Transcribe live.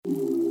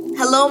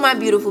Hello, my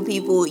beautiful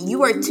people.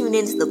 You are tuned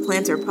into the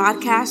Planter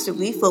Podcast, where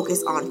we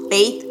focus on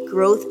faith,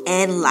 growth,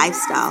 and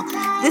lifestyle.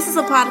 This is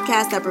a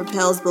podcast that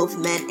propels both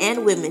men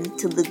and women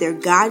to live their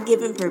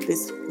God-given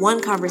purpose, one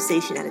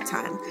conversation at a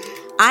time.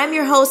 I'm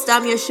your host,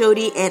 Damia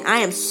Shodi, and I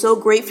am so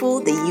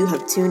grateful that you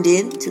have tuned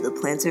in to the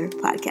Planter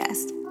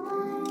Podcast.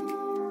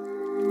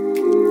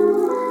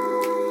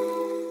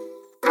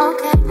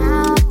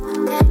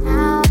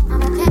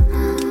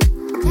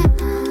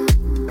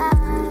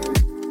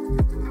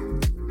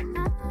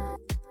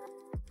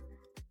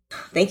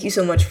 Thank you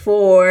so much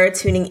for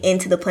tuning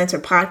into the Planter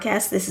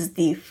Podcast. This is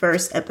the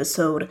first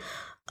episode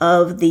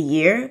of the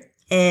year,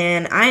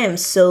 and I am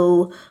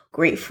so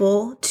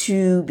grateful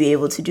to be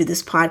able to do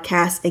this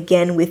podcast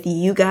again with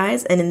you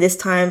guys. And in this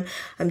time,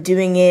 I'm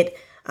doing it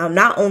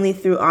not only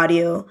through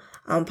audio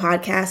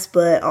podcasts,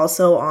 but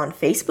also on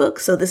Facebook.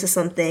 So this is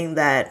something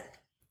that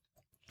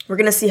we're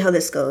going to see how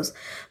this goes.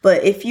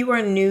 But if you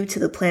are new to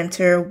the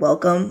Planter,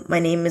 welcome. My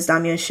name is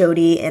Damia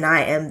Shodi, and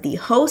I am the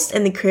host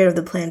and the creator of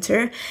the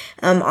Planter.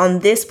 On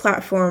this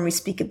platform, we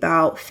speak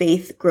about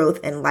faith, growth,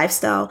 and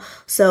lifestyle.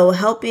 So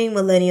helping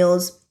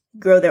millennials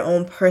grow their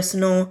own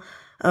personal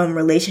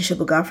relationship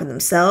with God for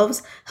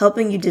themselves,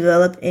 helping you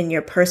develop in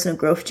your personal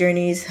growth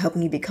journeys,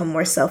 helping you become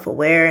more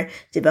self-aware,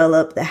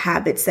 develop the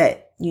habits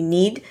that you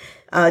need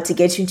to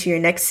get you into your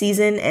next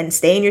season and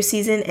stay in your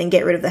season and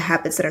get rid of the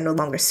habits that are no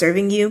longer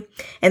serving you.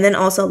 And then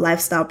also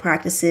lifestyle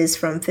practices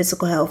from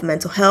physical health,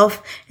 mental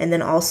health, and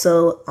then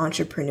also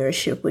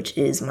entrepreneurship, which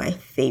is my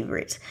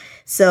favorite.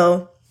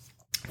 So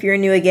if you're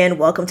new again,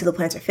 welcome to the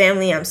Planter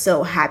family. I'm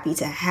so happy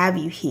to have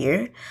you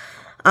here.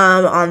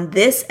 On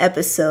this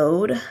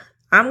episode,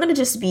 I'm going to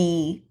just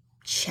be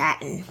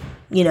chatting,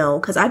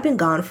 because I've been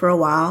gone for a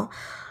while.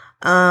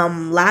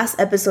 Last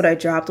episode I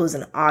dropped was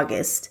in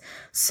August.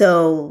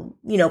 So,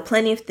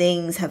 plenty of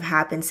things have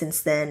happened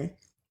since then.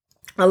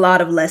 A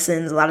lot of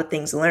lessons, a lot of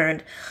things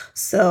learned.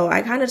 So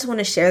I kind of just want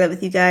to share that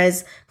with you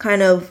guys,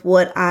 kind of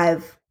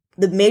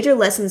the major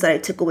lessons that I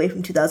took away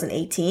from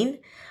 2018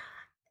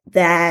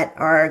 that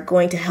are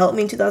going to help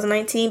me in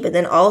 2019, but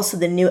then also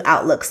the new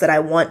outlooks that I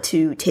want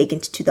to take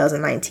into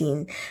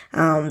 2019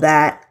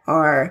 that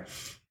are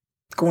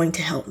going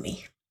to help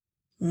me.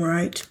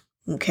 Right?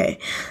 Okay.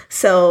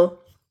 So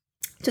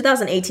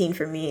 2018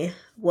 for me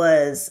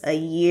was a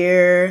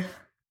year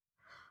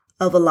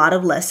of a lot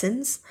of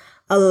lessons,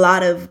 a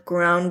lot of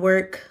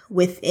groundwork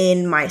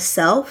within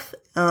myself,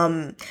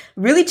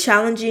 really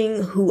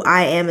challenging who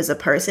I am as a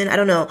person. I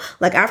don't know,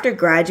 like after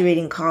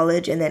graduating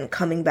college and then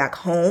coming back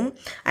home,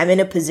 I'm in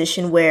a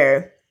position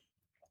where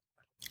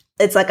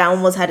it's like I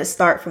almost had to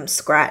start from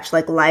scratch.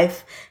 Like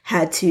life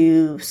had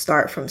to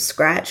start from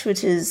scratch,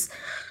 which is,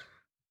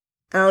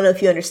 I don't know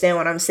if you understand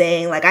what I'm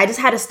saying. Like I just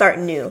had to start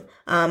new.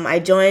 I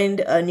joined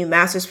a new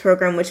master's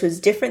program, which was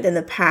different than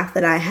the path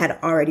that I had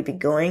already been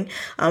going.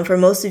 For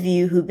most of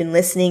you who've been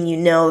listening, you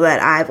know that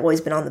I've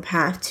always been on the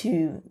path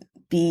to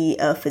be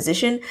a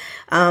physician.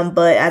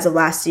 But as of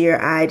last year,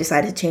 I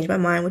decided to change my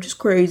mind, which is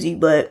crazy,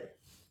 but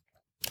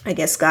I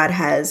guess God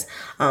has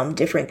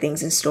different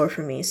things in store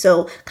for me.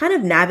 So kind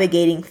of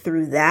navigating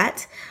through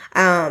that,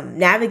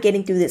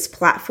 navigating through this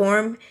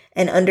platform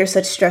and under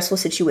such stressful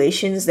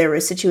situations. There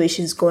were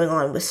situations going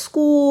on with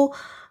school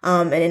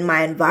and in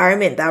my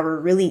environment that were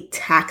really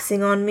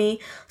taxing on me.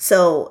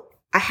 So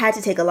I had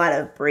to take a lot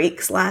of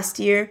breaks last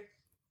year.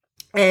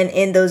 And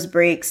in those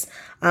breaks,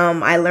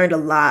 I learned a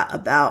lot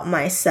about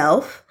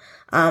myself,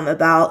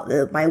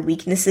 about my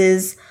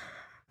weaknesses.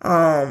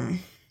 God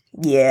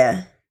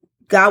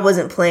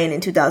wasn't playing in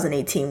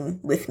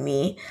 2018 with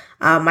me.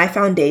 My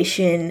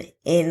foundation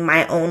in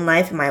my own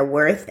life and my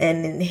worth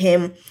and in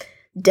Him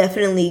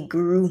definitely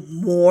grew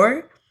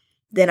more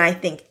than I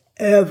think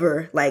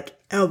ever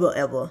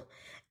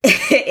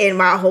in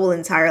my whole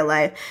entire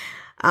life.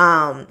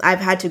 I've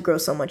had to grow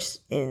so much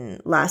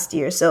in last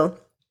year.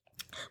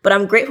 But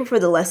I'm grateful for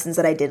the lessons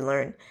that I did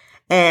learn.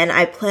 And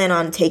I plan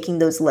on taking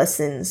those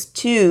lessons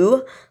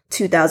to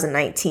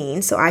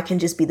 2019 so I can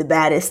just be the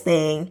baddest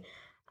thing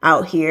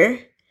out here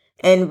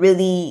and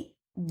really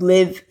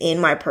live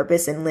in my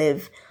purpose and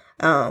live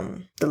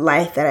the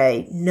life that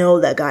I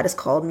know that God has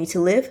called me to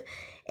live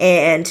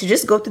and to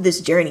just go through this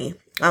journey.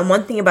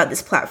 One thing about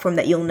this platform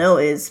that you'll know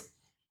is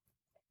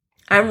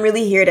I'm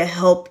really here to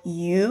help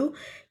you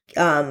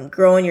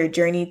grow in your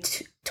journey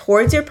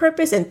towards your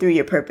purpose and through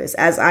your purpose.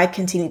 As I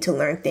continue to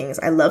learn things,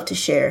 I love to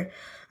share.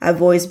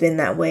 I've always been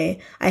that way.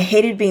 I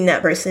hated being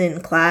that person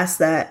in class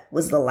that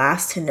was the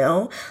last to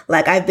know.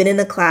 Like I've been in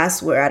a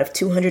class where out of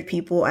 200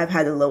 people, I've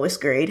had the lowest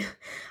grade.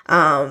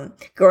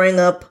 Growing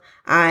up,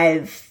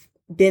 I've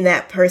been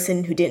that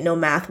person who didn't know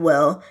math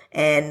well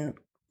and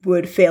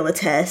would fail a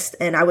test.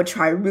 And I would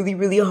try really,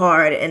 really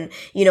hard. And,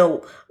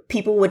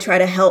 people would try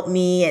to help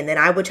me. And then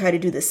I would try to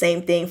do the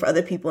same thing for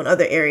other people in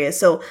other areas.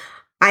 So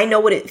I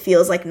know what it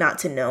feels like not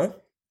to know.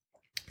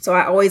 So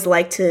I always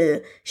like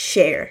to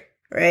share.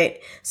 Right?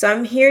 So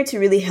I'm here to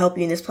really help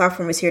you, and this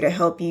platform is here to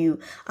help you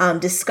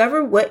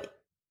discover what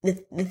the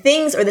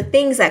things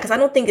that, because I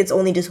don't think it's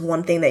only just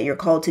one thing that you're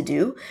called to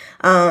do.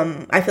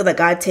 I feel like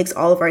God takes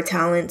all of our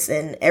talents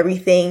and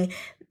everything,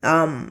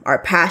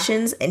 our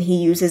passions, and he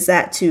uses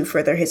that to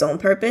further his own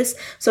purpose.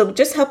 So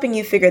just helping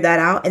you figure that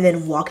out and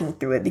then walking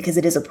through it, because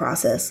it is a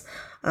process.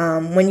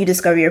 When you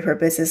discover your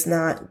purpose, it's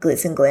not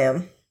glitz and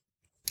glam.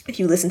 If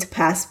you listen to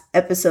past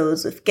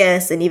episodes with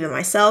guests and even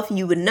myself,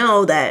 you would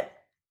know that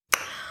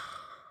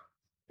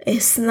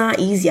it's not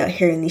easy out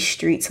here in these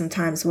streets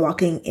sometimes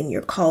walking in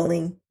your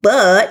calling.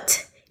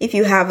 But if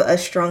you have a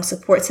strong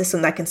support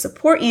system that can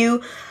support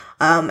you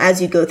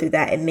as you go through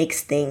that, it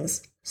makes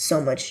things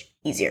so much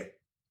easier.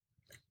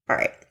 All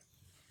right.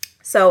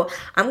 So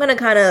I'm going to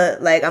kind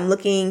of I'm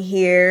looking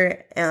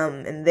here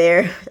and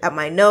there at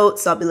my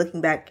notes. So I'll be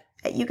looking back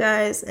at you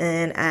guys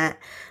and at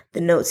the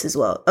notes as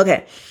well.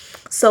 Okay.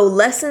 So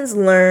lessons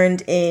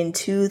learned in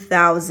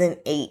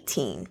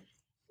 2018.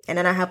 And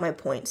then I have my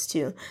points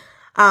too.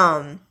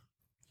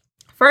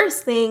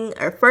 First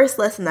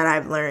lesson that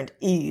I've learned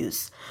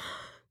is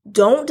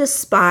don't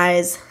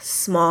despise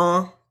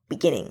small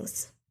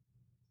beginnings.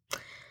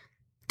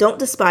 Don't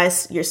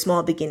despise your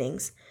small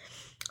beginnings.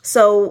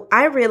 So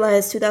I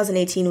realized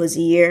 2018 was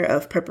a year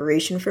of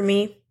preparation for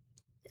me.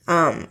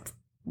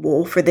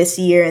 For this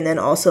year, and then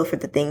also for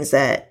the things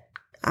that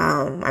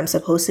I'm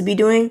supposed to be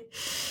doing.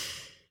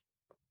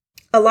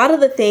 A lot of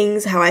the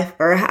things how I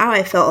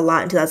felt a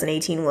lot in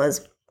 2018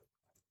 was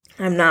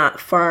I'm not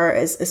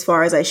as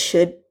far as I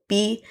should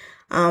be.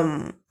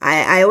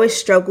 I always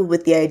struggled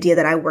with the idea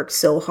that I worked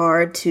so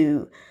hard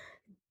to,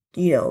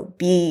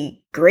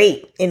 be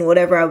great in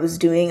whatever I was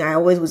doing. I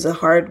always was a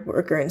hard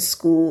worker in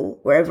school.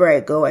 Wherever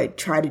I go, I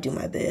try to do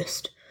my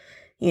best.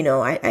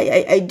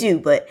 I do,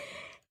 but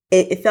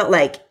it felt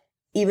like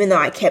even though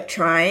I kept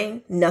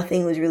trying,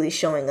 nothing was really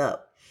showing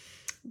up.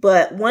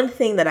 But one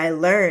thing that I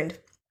learned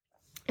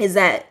is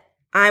that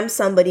I'm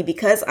somebody,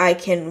 because I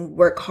can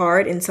work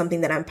hard in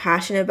something that I'm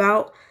passionate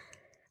about,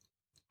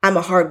 I'm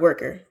a hard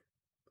worker.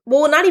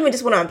 Well, not even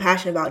just what I'm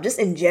passionate about, just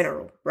in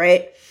general,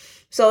 right?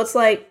 So it's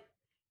like,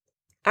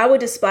 I would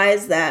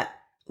despise that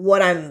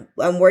what I'm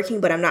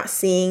working, but I'm not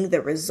seeing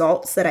the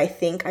results that I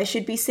think I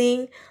should be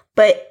seeing.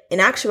 But in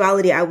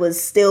actuality, I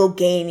was still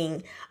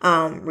gaining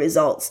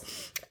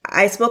results.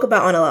 I spoke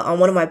about on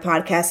one of my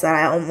podcasts that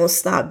I almost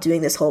stopped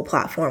doing this whole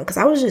platform because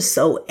I was just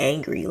so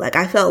angry. Like,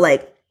 I felt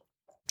like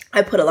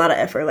I put a lot of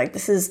effort. Like,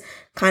 this is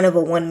kind of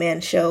a one-man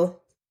show.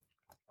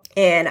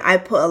 And I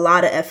put a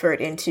lot of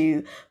effort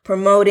into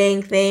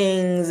promoting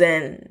things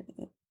and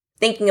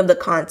thinking of the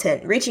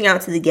content, reaching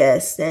out to the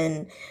guests,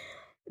 and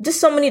just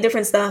so many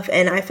different stuff.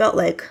 And I felt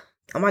like,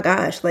 oh my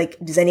gosh, like,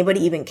 does anybody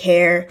even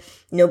care?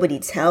 Nobody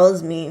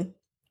tells me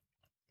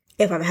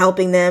if I'm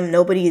helping them.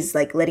 Nobody's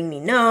like letting me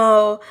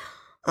know.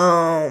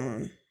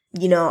 I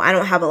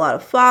don't have a lot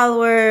of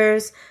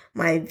followers,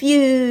 my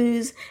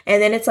views.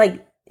 And then it's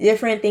like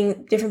different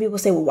people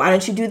say, well, why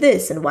don't you do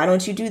this? And why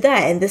don't you do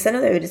that? And this and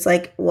other. It's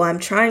like, well, I'm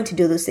trying to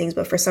do those things,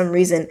 but for some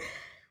reason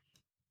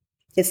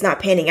it's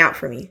not panning out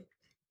for me.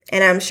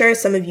 And I'm sure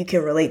some of you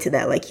can relate to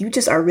that. Like, you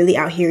just are really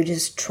out here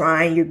just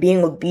trying, you're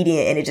being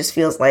obedient, and it just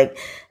feels like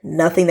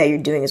nothing that you're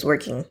doing is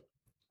working.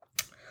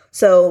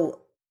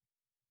 So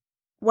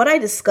what I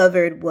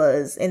discovered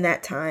was in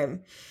that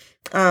time,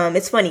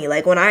 it's funny,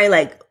 like when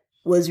I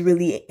was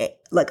really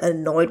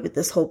annoyed with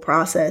this whole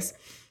process,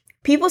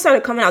 people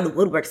started coming out of the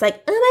woodworks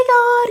like, oh my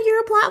God,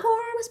 your platform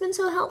has been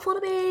so helpful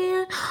to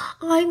me.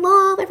 I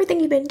love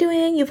everything you've been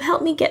doing. You've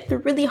helped me get through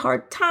really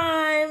hard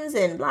times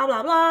and blah,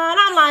 blah, blah. And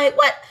I'm like,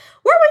 what?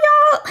 Where were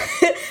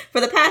y'all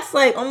for the past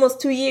almost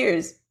 2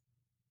 years?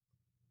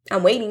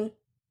 I'm waiting.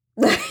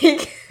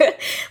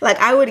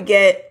 I would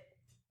get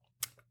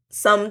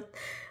some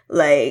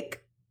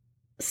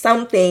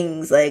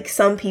things,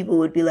 some people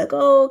would be like,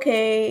 oh,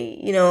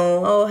 okay,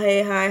 oh,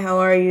 hey, hi, how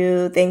are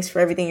you? Thanks for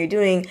everything you're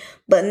doing.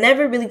 But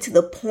never really to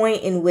the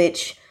point in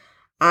which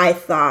I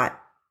thought,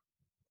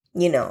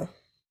 that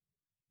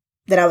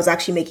I was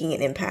actually making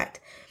an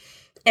impact.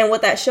 And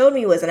what that showed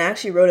me was, and I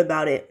actually wrote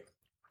about it,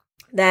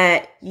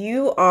 that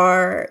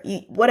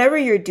whatever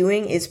you're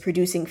doing is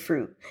producing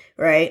fruit,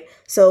 right?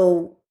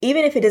 So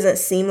even if it doesn't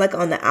seem like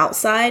on the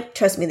outside,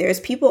 trust me, there's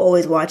people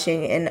always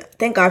watching. And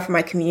thank God for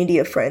my community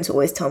of friends who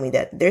always tell me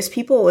that there's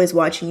people always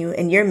watching you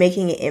and you're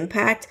making an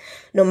impact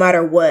no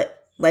matter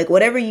what,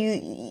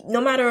 no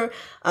matter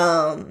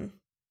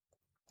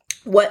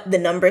what the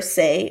numbers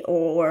say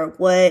or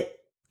what,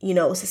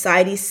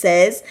 society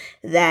says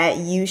that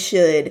you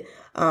should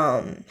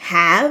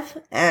have,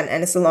 and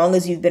as long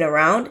as you've been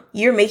around,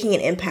 you're making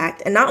an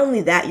impact. And not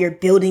only that, you're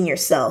building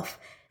yourself.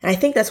 And I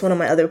think that's one of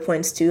my other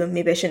points too.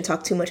 Maybe I shouldn't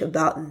talk too much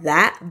about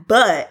that,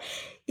 but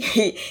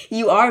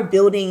you are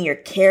building your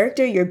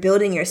character, you're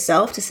building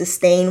yourself to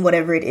sustain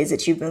whatever it is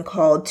that you've been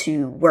called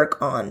to work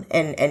on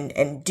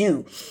and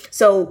do.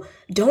 So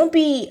don't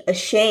be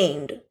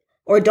ashamed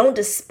or don't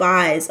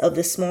despise of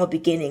the small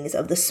beginnings,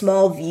 of the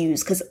small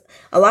views, because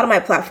a lot of my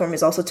platform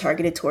is also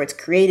targeted towards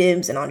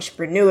creatives and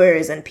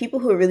entrepreneurs and people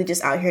who are really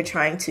just out here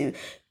trying to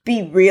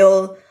be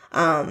real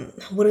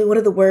what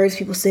are the words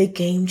people say?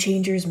 Game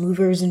changers,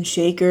 movers, and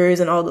shakers,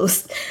 and all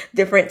those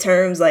different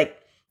terms. Like,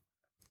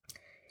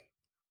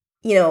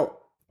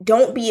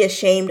 don't be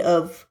ashamed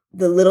of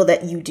the little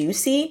that you do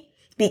see,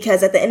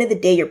 because at the end of the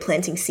day, you're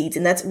planting seeds,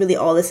 and that's really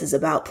all this is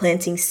about,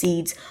 planting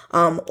seeds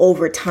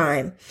over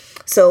time.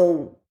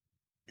 So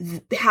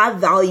have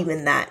value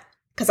in that.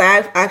 Because I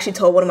actually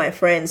told one of my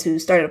friends who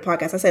started a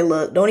podcast, I said,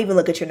 look, don't even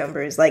look at your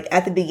numbers. Like,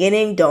 at the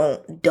beginning,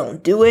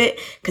 don't do it,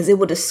 because it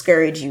will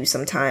discourage you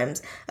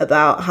sometimes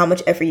about how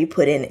much effort you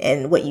put in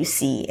and what you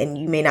see. And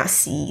you may not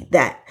see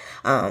that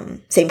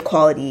same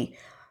quality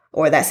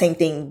or that same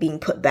thing being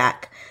put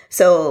back.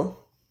 So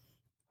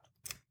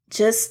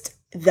just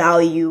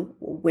value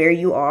where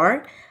you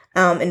are,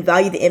 and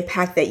value the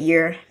impact that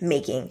you're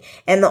making.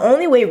 And the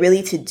only way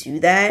really to do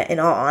that, in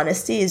all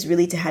honesty, is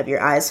really to have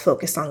your eyes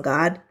focused on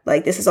God.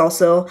 Like, this is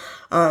also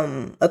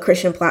a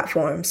Christian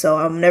platform, so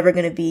I'm never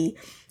going to be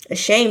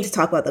ashamed to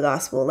talk about the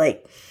gospel.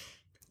 Like,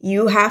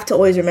 you have to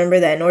always remember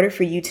that in order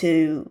for you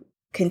to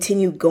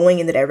continue going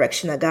in the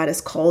direction that God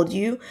has called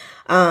you,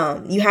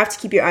 you have to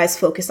keep your eyes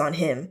focused on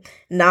Him,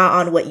 not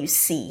on what you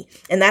see.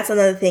 And that's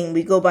another thing.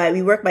 We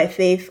work by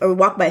faith, or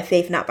walk by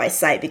faith, not by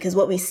sight, because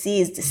what we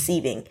see is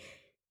deceiving.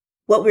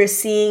 What we're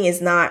seeing is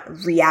not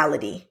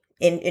reality.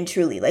 And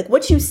truly, like,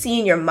 what you see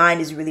in your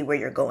mind is really where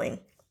you're going.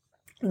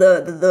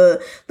 The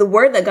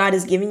word that God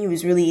has given you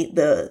is really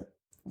the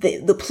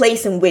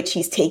place in which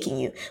He's taking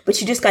you.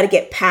 But you just got to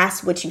get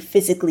past what you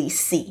physically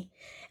see.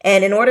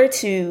 And in order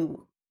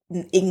to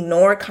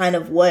ignore kind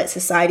of what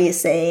society is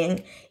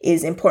saying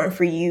is important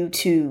for you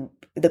to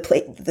the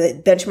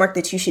benchmark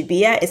that you should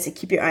be at, is to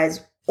keep your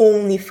eyes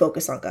only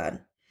focused on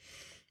God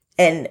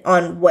and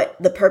on what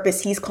the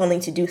purpose He's calling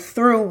to do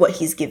through what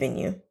He's given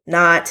you,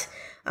 not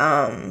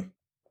your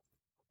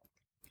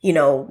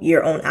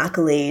own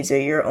accolades or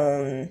your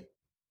own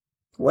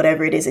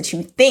whatever it is that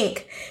you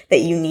think that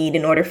you need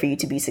in order for you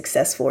to be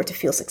successful or to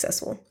feel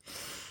successful.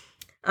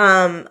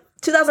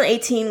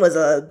 2018 was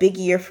a big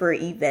year for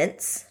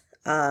events.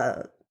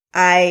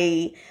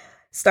 I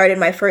started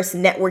my first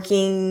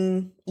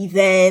networking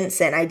events,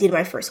 and I did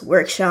my first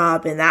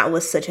workshop, and that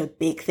was such a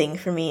big thing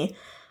for me.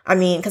 I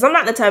mean, because I'm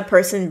not the type of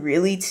person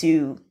really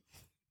to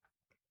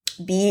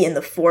be in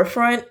the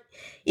forefront.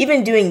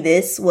 Even doing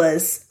this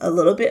was a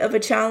little bit of a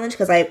challenge,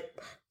 because I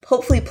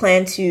hopefully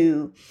plan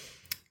to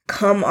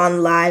come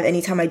on live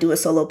anytime I do a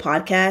solo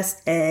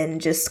podcast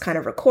and just kind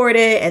of record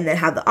it and then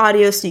have the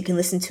audio so you can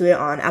listen to it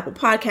on Apple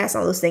Podcasts,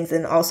 all those things,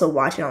 and also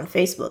watch it on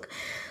Facebook.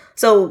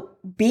 So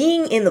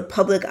being in the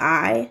public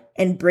eye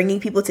and bringing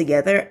people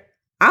together,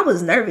 I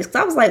was nervous,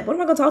 because I was like, what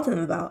am I going to talk to them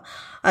about?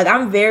 Like,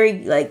 I'm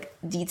very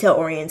detail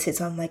oriented.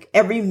 So I'm like,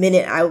 every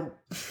minute I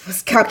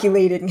was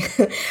calculating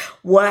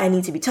what I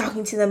need to be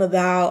talking to them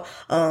about,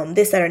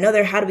 this, that, or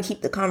another. How do we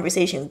keep the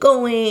conversation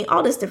going?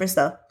 All this different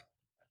stuff.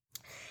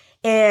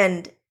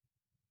 And,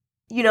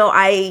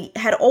 I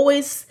had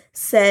always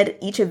said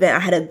each event, I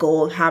had a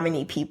goal of how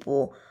many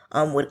people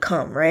would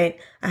come, right?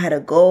 I had a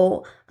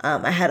goal.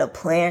 I had a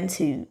plan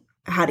to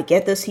how to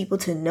get those people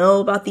to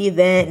know about the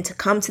event and to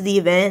come to the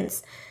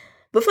events.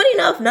 But funny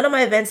enough, none of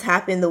my events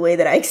happened the way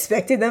that I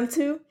expected them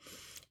to.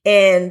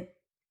 And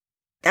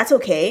that's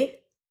okay,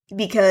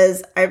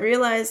 because I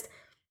realized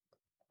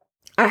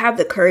I have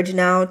the courage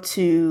now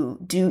to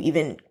do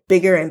even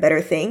bigger and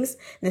better things.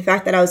 And the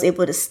fact that I was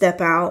able to step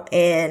out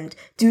and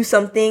do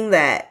something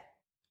that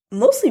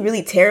mostly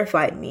really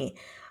terrified me,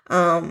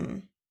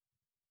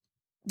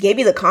 gave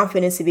me the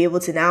confidence to be able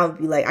to now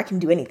be like, I can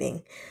do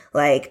anything.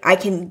 Like, I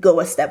can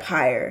go a step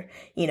higher,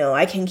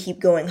 I can keep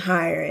going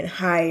higher and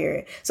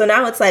higher. So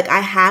now it's like I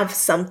have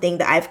something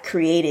that I've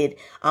created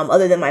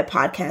other than my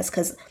podcast,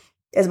 because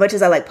as much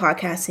as I like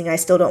podcasting, I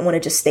still don't want to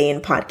just stay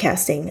in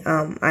podcasting.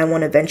 I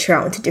want to venture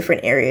out into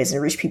different areas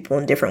and reach people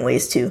in different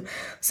ways too.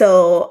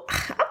 So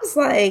I was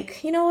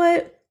like, you know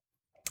what?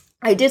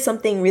 I did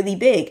something really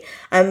big.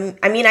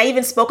 I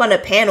even spoke on a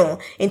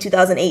panel in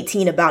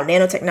 2018 about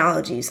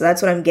nanotechnology. So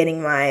that's what I'm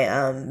getting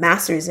my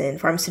master's in,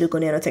 pharmaceutical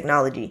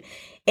nanotechnology.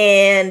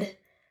 And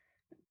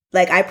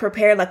I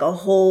prepared a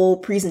whole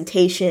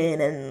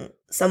presentation and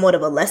somewhat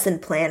of a lesson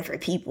plan for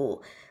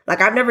people.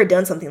 I've never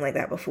done something like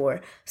that before.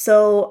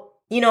 So,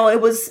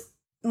 it was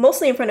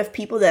mostly in front of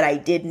people that I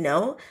did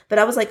know, but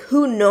I was like,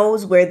 who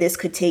knows where this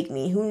could take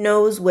me? Who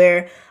knows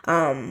where,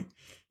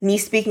 me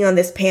speaking on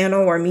this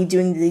panel or me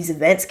doing these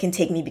events can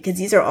take me, because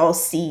these are all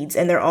seeds,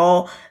 and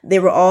they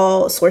were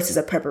all sources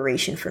of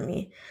preparation for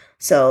me.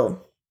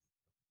 So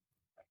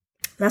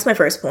that's my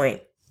first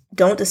point.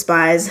 Don't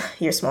despise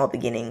your small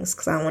beginnings,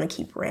 because I don't want to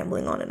keep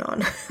rambling on and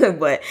on,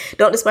 but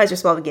don't despise your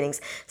small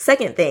beginnings.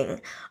 Second thing,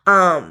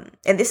 and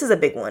this is a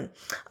big one,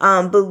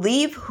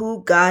 believe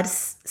who God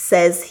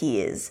says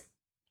He is.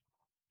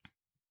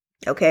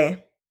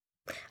 Okay.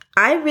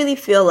 I really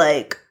feel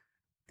like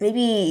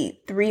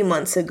maybe 3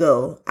 months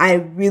ago, I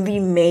really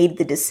made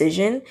the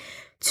decision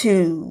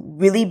to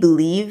really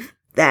believe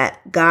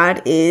that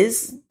God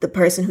is the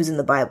person who's in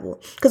the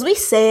Bible. Because we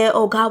say,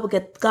 oh, God will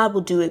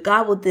do it.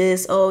 God will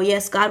this. Oh,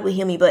 yes, God will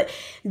heal me. But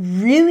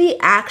really,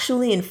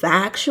 actually, and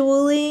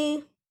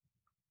factually,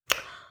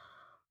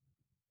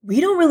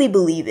 we don't really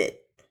believe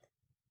it.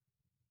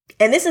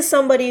 And this is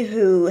somebody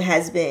who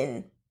has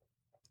been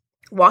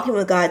walking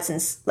with God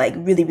since, like,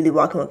 really, really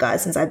walking with God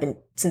since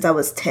I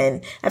was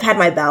 10. I've had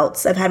my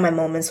bouts. I've had my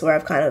moments where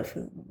I've kind of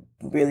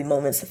really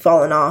moments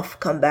fallen off,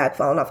 come back,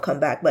 fallen off, come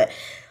back. But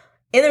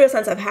in the real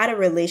sense, I've had a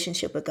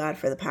relationship with God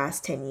for the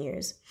past 10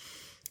 years.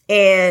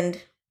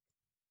 And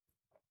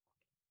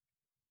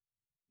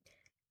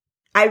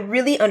I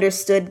really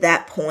understood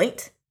that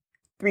point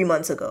 3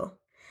 months ago.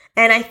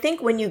 And I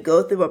think when you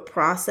go through a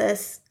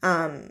process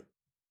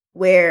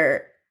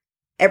where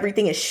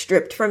everything is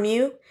stripped from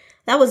you,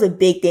 that was a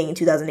big thing in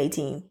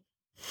 2018.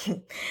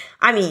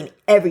 I mean,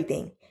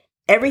 everything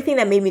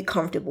that made me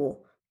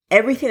comfortable,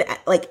 everything.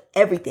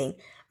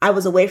 I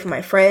was away from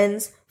my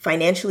friends.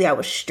 Financially, I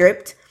was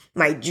stripped.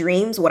 My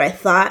dreams, what I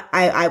thought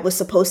I was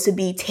supposed to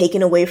be,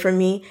 taken away from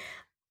me.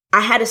 I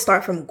had to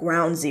start from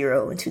ground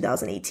zero in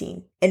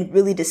 2018 and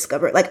really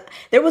discover, like,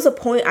 there was a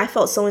point I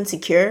felt so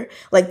insecure.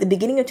 Like, the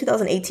beginning of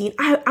 2018,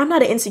 I'm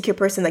not an insecure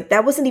person. Like,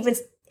 that wasn't even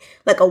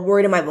like a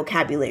word in my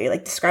vocabulary,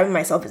 like describing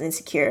myself as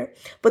insecure.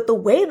 But the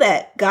way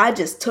that God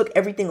just took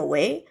everything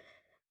away,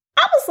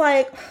 I was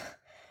like,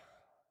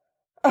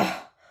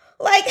 oh,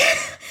 like,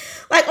 oh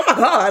my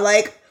God,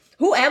 like,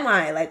 who am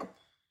I? Like,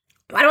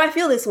 why do I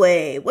feel this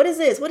way? What is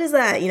this? What is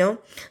that? You know?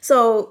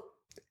 So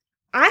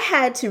I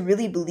had to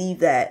really believe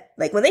that,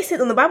 like, when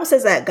the Bible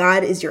says that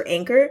God is your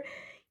anchor,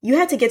 you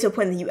had to get to a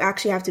point that you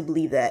actually have to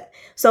believe that.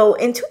 So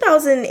in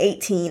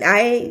 2018,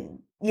 I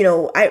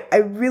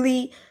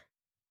really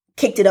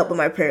kicked it up with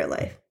my prayer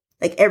life,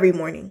 like every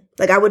morning.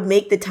 Like, I would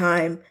make the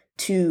time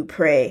to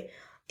pray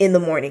in the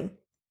morning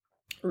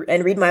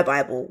and read my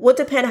Bible. Would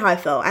depend how I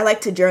felt. I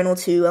like to journal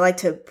too. I like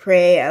to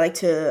pray. I like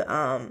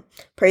to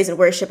praise and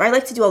worship. I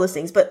like to do all those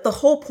things. But the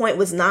whole point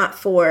was not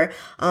for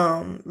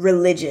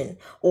religion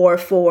or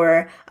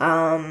for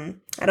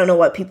I don't know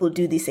what people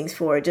do these things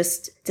for,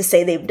 just to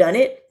say they've done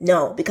it.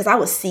 No, because I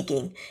was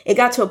seeking. It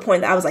got to a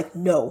point that I was like,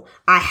 no,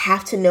 I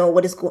have to know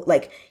what is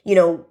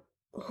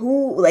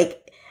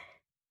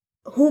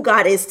who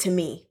God is to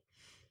me.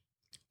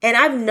 And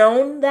I've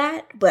known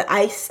that, but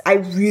I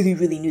really,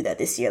 really knew that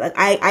this year. Like,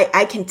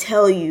 I can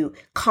tell you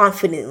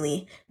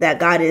confidently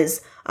that God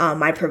is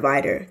my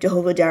provider,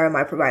 Jehovah Jireh,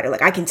 my provider.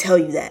 Like, I can tell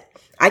you that.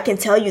 I can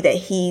tell you that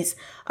he's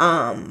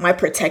my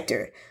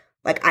protector.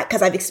 Like,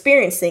 because I've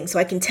experienced things, so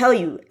I can tell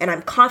you, and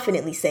I'm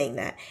confidently saying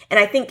that. And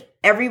I think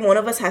every one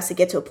of us has to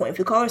get to a point. If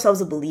we call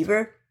ourselves a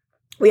believer,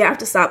 we have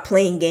to stop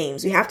playing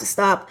games. We have to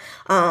stop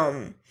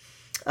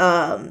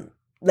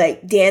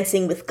like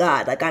dancing with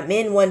God. Like, I'm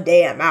in one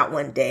day, I'm out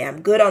one day.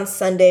 I'm good on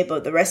Sunday,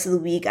 but the rest of the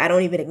week, I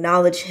don't even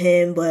acknowledge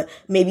him, but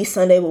maybe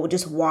Sunday will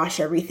just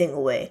wash everything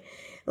away.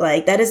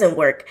 Like, that doesn't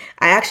work.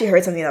 I actually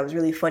heard something that was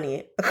really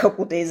funny a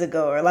couple days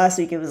ago, or last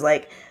week. It was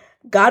like,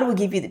 God will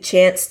give you the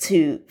chance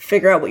to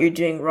figure out what you're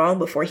doing wrong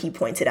before he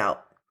points it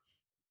out.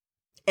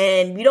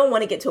 And we don't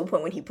want to get to a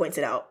point when he points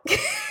it out.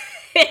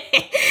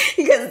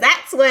 Because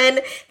that's when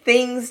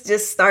things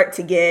just start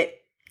to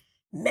get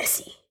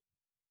messy.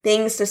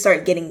 You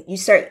start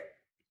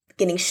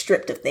getting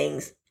stripped of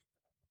things.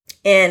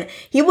 And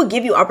he will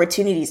give you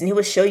opportunities, and he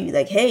will show you,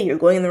 like, hey, you're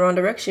going in the wrong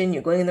direction.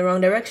 You're going in the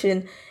wrong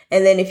direction.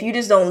 And then if you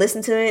just don't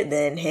listen to it,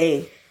 then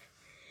hey.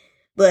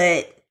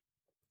 But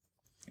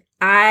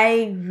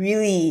I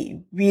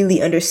really,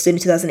 really understood in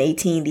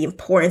 2018 the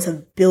importance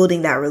of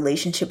building that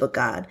relationship with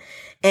God,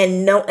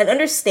 and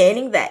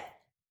understanding that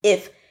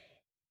if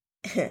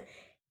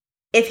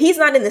he's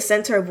not in the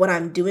center of what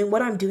I'm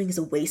doing is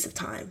a waste of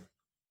time.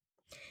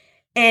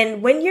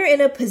 And when you're in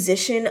a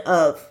position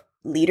of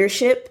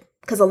leadership,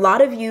 because a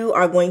lot of you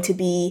are going to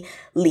be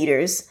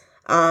leaders,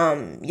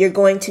 you're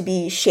going to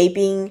be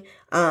shaping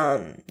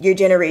your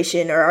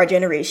generation or our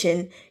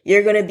generation.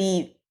 You're going to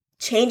be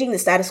changing the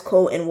status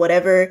quo in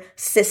whatever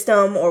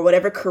system or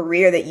whatever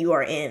career that you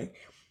are in.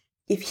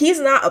 If he's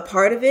not a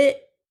part of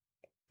it,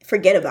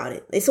 forget about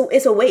it.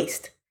 It's a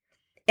waste.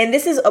 And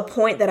this is a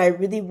point that I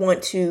really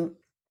want to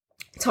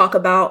talk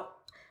about,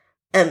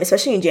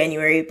 especially in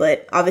January,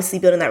 but obviously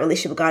building that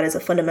relationship with God is a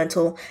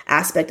fundamental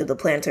aspect of the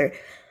planter.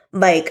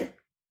 Like,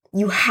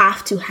 you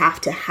have to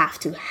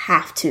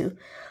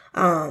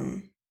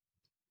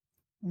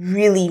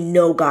really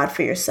know God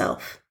for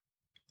yourself.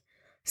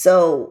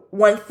 So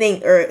one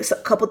thing, or a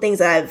couple things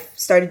that I've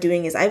started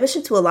doing, is I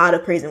listen to a lot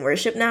of praise and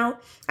worship now.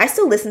 I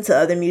still listen to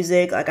other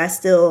music. Like, I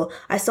still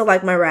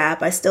like my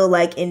rap. I still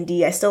like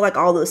indie. I still like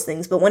all those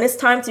things. But when it's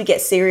time to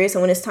get serious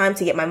and when it's time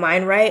to get my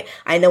mind right,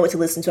 I know what to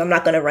listen to. I'm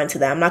not going to run to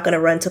that. I'm not going to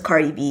run to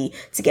Cardi B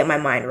to get my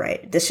mind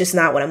right. That's just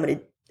not what I'm going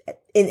to,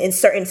 in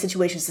certain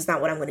situations, it's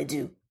not what I'm going to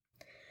do.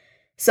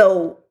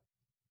 So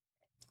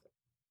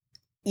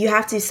you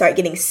have to start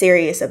getting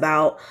serious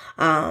about,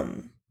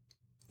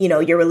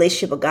 your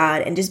relationship with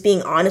God, and just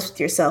being honest with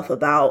yourself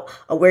about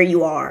where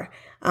you are.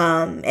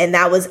 And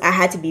I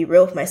had to be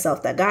real with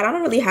myself that, God, I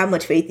don't really have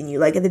much faith in you.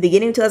 Like, at the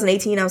beginning of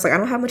 2018, I was like, I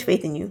don't have much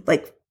faith in you.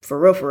 Like, for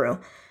real.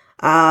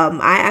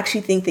 I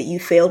actually think that you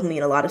failed me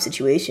in a lot of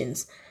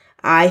situations.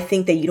 I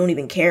think that you don't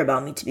even care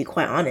about me, to be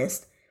quite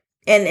honest.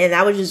 And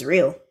that was just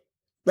real.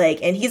 Like,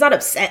 and he's not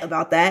upset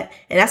about that.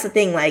 And that's the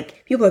thing.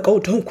 Like, people are like, oh,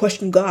 don't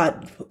question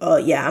God.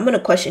 Yeah, I'm going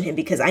to question him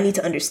because I need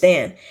to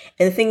understand.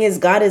 And the thing is,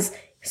 God is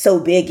so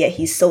big, yet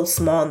he's so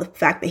small in the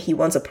fact that he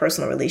wants a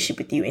personal relationship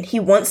with you and he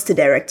wants to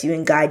direct you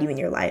and guide you in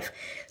your life.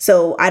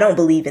 So I don't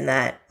believe in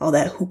that, all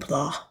that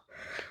hoopla.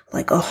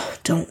 Like, oh,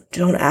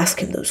 don't ask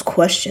him those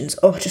questions.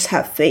 Oh, just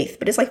have faith.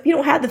 But it's like, if you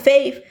don't have the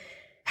faith,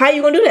 how are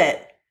you going to do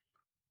that?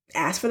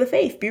 Ask for the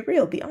faith. Be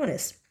real. Be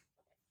honest.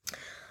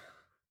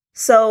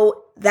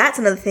 So that's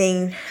another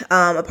thing,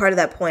 a part of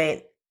that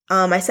point.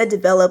 I said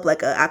develop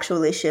like an actual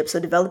relationship. So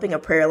developing a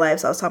prayer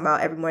life. So I was talking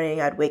about every morning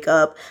I'd wake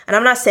up. And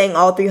I'm not saying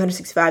all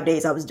 365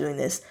 days I was doing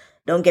this.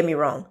 Don't get me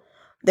wrong.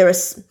 There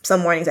was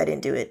some mornings I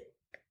didn't do it.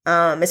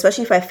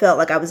 Especially if I felt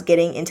like I was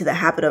getting into the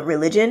habit of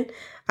religion,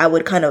 I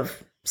would kind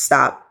of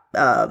stop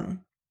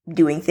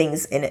doing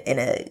things in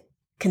a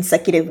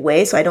consecutive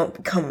way, so I don't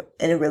become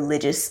in a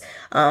religious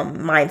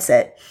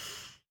mindset.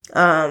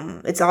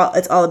 It's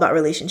all about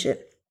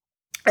relationship.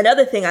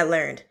 Another thing I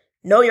learned: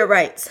 know your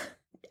rights.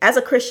 As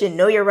a Christian,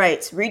 know your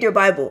rights. Read your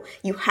Bible.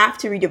 You have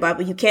to read your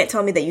Bible. You can't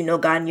tell me that you know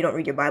God and you don't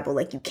read your Bible.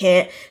 Like, you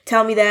can't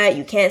tell me that.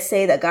 You can't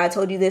say that God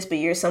told you this, but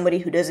you're somebody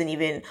who doesn't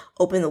even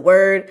open the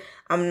Word.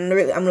 I'm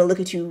gonna look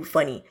at you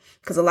funny,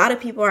 because a lot of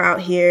people are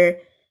out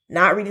here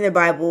not reading their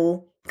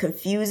Bible,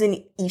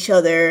 confusing each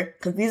other,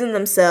 confusing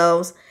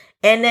themselves.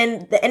 And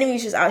then the enemy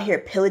is just out here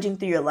pillaging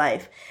through your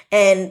life.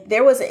 And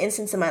there was an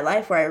instance in my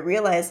life where I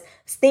realized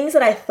things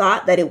that I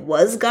thought that it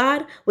was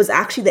God was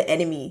actually the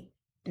enemy,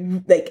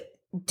 like,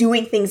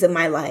 doing things in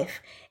my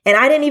life. And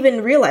I didn't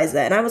even realize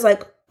that. And I was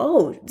like,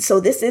 oh, so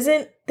this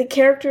isn't the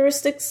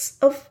characteristics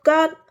of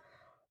God?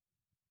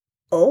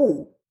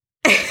 Oh.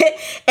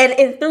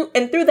 and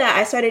through that,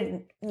 I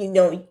started,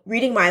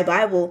 reading my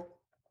Bible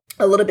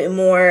a little bit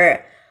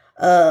more,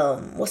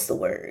 what's the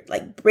word?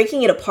 Like,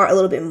 breaking it apart a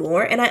little bit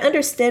more. And I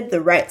understood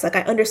the rights. Like,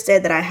 I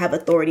understood that I have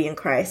authority in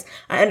Christ.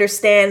 I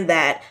understand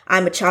that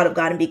I'm a child of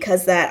God. And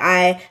because that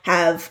I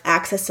have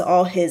access to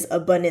all his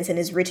abundance and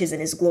his riches and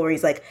his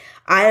glories, like,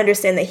 I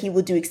understand that he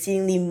will do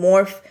exceedingly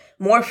more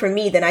for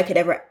me than I could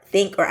ever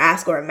think or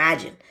ask or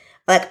imagine.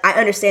 Like, I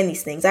understand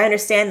these things. I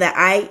understand that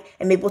I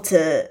am able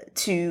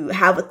to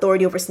have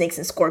authority over snakes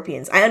and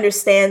scorpions. I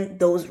understand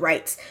those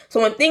rights. So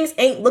when things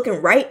ain't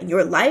looking right in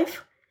your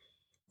life,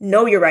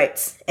 know your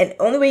rights. And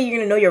the only way you're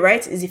going to know your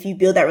rights is if you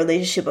build that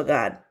relationship with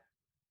God.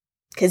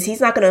 Because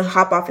he's not going to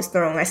hop off his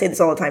throne. I say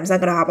this all the time. He's not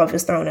going to hop off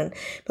his throne and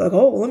be like,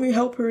 oh, let me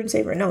help her and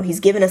save her. No, he's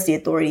given us the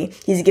authority.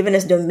 He's given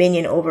us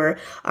dominion over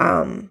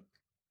our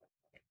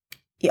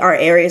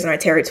areas and our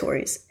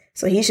territories.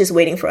 So he's just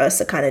waiting for us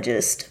to kind of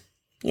just,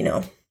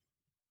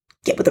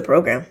 get with the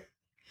program.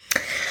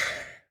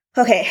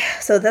 Okay,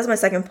 so that's my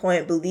second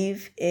point.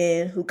 Believe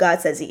in who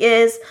God says he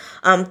is.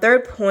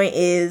 Third point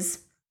is,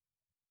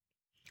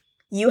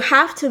 you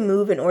have to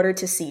move in order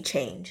to see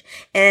change.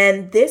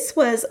 And this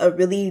was a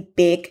really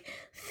big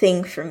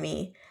thing for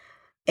me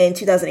in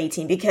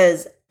 2018,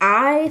 because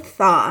I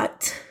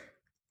thought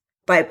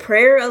by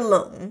prayer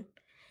alone,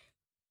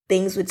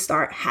 things would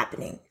start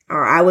happening,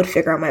 or I would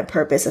figure out my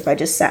purpose if I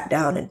just sat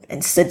down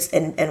and stood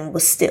and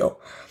was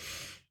still.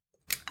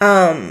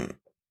 And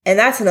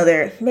that's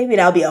maybe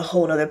that'll be a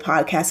whole nother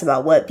podcast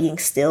about what being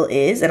still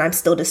is. And I'm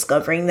still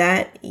discovering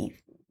that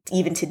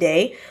even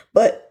today.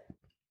 But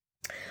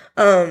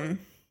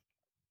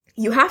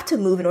you have to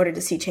move in order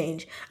to see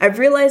change. I've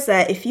realized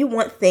that if you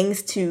want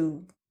things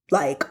to,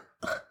 like,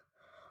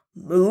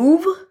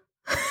 move,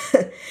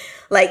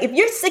 like, if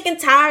you're sick and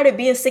tired of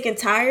being sick and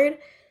tired,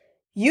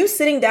 you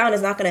sitting down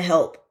is not going to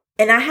help.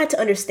 And I had to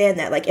understand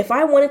that. Like, if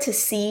I wanted to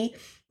see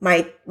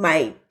my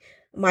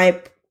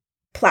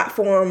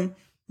platform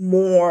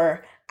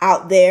more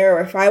out there,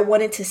 or if I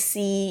wanted to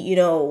see,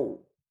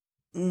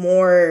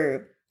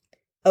 more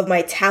of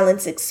my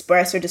talents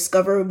expressed or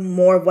discover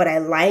more of what I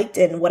liked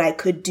and what I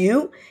could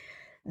do,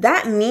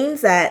 that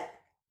means that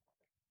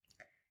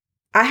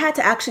I had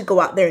to actually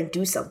go out there and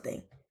do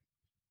something.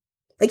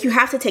 Like, you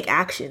have to take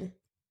action.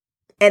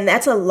 And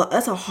that's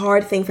a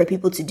hard thing for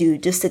people to do,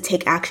 just to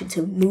take action,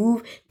 to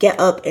move, get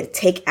up and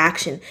take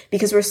action,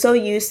 because we're so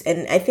used.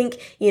 And I think,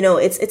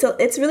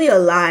 it's really a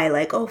lie.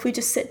 Like, oh, if we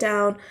just sit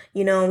down,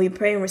 we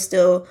pray and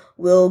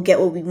we'll get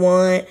what we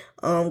want.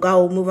 God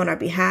will move on our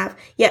behalf.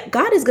 Yeah,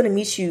 God is going to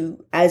meet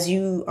you as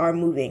you are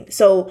moving.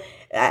 So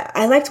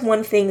I liked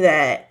one thing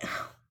that,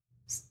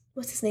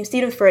 what's his name?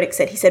 Stephen Furtick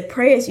said. He said,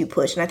 pray as you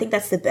push. And I think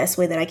that's the best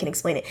way that I can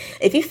explain it.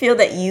 If you feel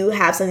that you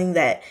have something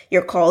that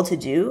you're called to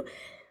do,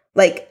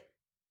 like,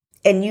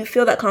 and you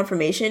feel that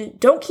confirmation,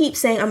 don't keep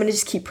saying, I'm going to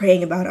just keep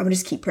praying about it. I'm going to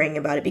just keep praying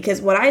about it. Because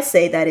what I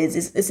say that is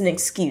it's an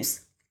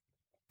excuse.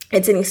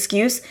 It's an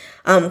excuse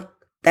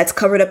that's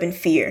covered up in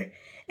fear.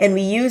 And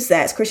we use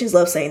that, as Christians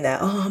love saying that,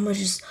 oh, I'm going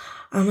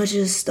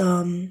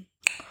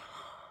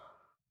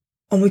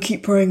to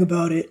keep praying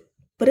about it.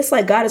 But it's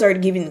like, God has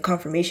already given you the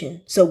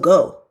confirmation. So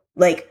go.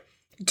 Like,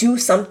 do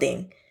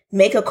something.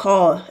 Make a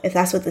call if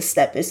that's what the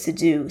step is to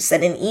do.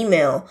 Send an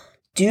email.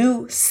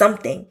 Do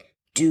something.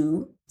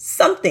 Do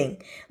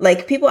something.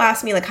 Like, people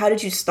ask me, like, how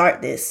did you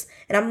start this?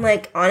 And I'm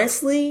like,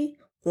 honestly,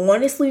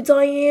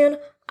 Diane,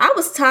 I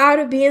was tired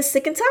of being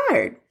sick and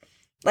tired.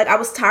 Like, I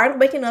was tired of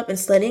waking up and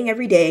studying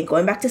every day,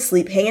 going back to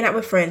sleep, hanging out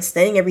with friends,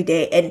 studying every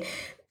day, and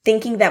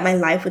thinking that my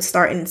life would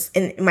start in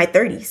my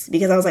 30s,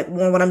 because I was like,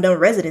 well, when I'm done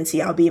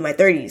residency, I'll be in my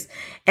 30s.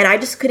 And I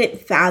just couldn't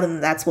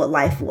fathom that's what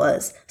life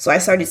was. So I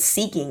started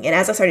seeking. And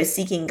as I started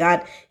seeking,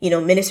 God,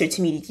 ministered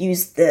to me to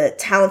use the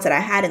talents that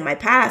I had in my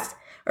past,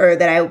 or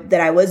that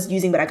I was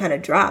using, but I kind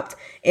of dropped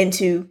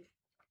into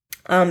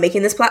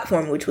making this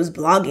platform, which was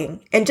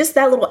blogging. And just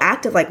that little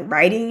act of like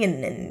writing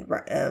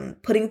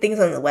and putting things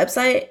on my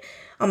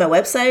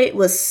website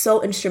was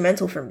so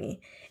instrumental for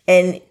me.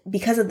 And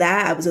because of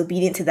that, I was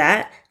obedient to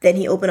that. Then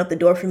he opened up the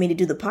door for me to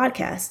do the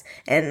podcast.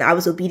 And I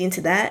was obedient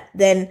to that.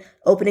 Then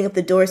opening up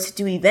the doors to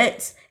do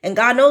events. And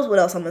God knows what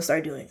else I'm going to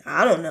start doing.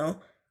 I don't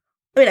know.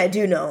 I mean, I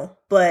do know,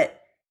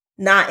 but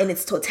not in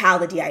its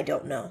totality. I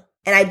don't know.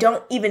 And I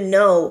don't even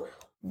know,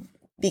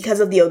 because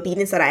of the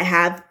obedience that I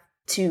have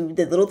to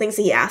the little things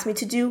that he asked me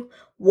to do,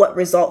 what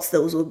results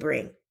those will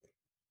bring.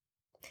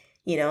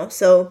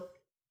 So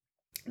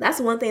that's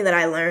one thing that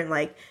I learned.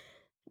 Like,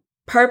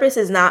 purpose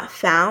is not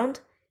found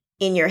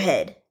in your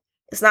head.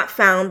 It's not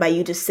found by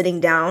you just sitting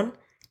down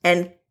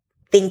and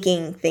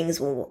thinking things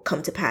will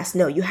come to pass.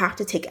 No, you have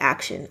to take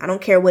action. I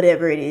don't care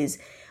whatever it is.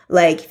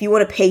 Like, if you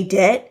want to pay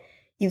debt,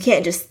 you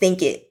can't just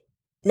think it.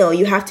 No,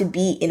 you have to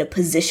be in a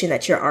position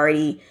that you're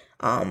already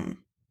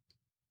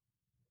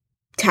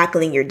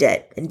tackling your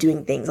debt and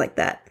doing things like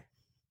that.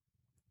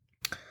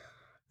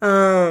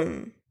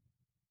 And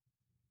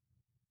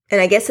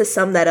I guess to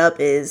sum that up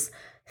is,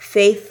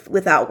 faith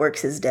without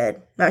works is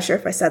dead. Not sure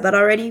if I said that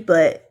already,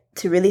 but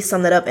to really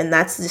sum that up, and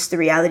that's just the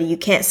reality. You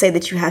can't say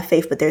that you have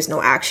faith, but there's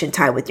no action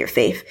tied with your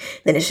faith.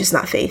 Then it's just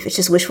not faith. It's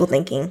just wishful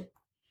thinking.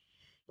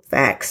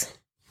 Facts.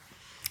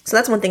 So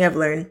that's one thing I've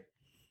learned.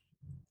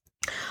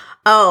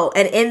 Oh,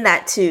 and in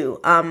that too,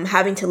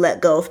 having to let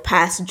go of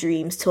past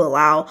dreams to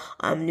allow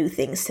new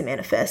things to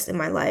manifest in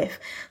my life.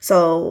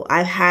 So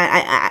I've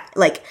had,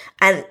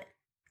 and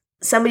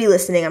somebody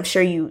listening, I'm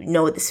sure you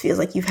know what this feels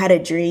like. You've had a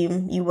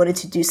dream, you wanted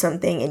to do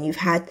something, and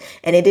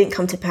it didn't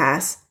come to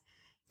pass.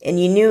 And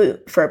you knew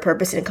for a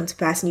purpose it didn't come to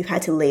pass, and you've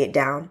had to lay it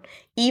down.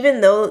 Even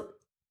though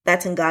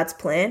that's in God's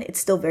plan, it's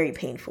still very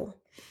painful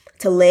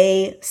to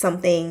lay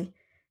something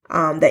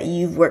that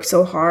you've worked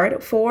so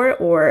hard for,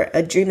 or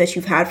a dream that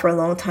you've had for a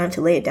long time,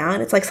 to lay it down.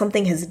 It's like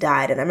something has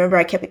died. And I remember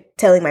I kept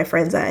telling my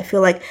friends that I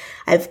feel like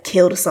I've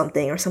killed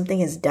something, or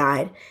something has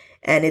died.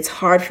 And it's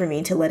hard for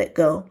me to let it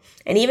go.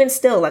 And even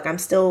still, like, I'm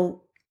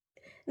still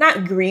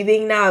not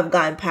grieving now. I've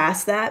gotten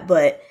past that,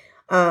 but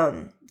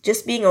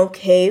just being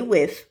okay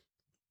with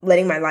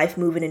letting my life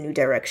move in a new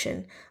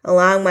direction,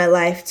 allowing my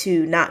life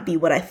to not be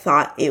what I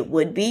thought it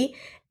would be,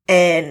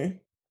 and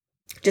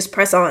just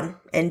press on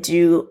and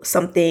do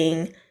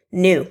something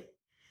new.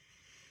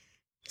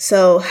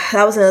 So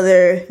that was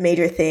another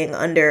major thing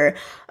under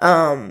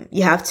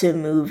you have to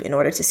move in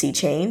order to see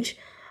change.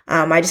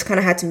 I just kind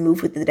of had to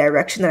move with the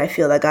direction that I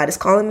feel that God is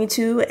calling me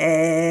to.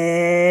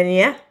 And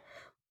yeah,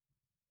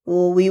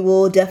 well, we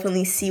will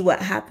definitely see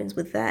what happens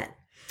with that.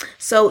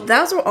 So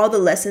those were all the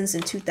lessons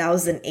in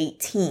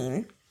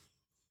 2018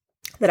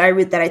 that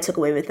I took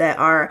away with that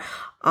are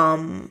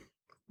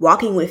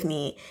walking with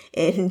me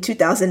in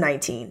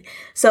 2019.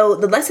 So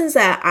the lessons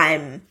that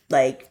I'm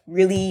like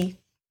really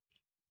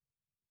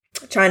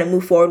trying to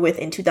move forward with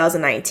in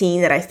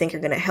 2019 that I think are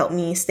going to help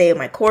me stay on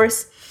my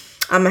course,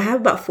 I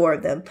have about 4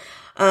 of them.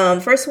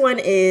 First one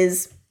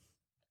is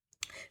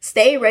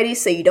stay ready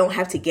so you don't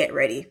have to get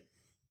ready.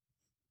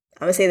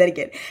 I'm going to say that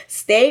again.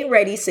 Stay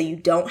ready so you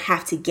don't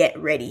have to get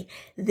ready.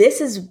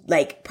 This is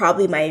like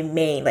probably my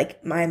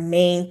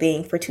main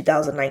thing for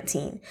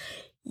 2019.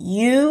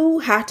 You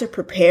have to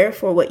prepare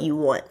for what you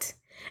want.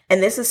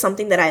 And this is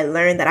something that I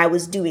learned that I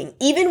was doing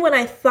even when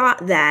I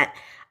thought that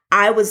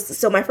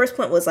so my first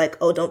point was like,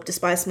 oh, don't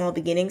despise small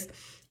beginnings.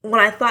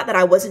 When I thought that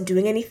I wasn't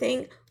doing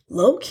anything,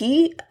 low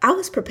key, I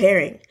was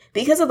preparing.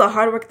 Because of the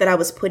hard work that I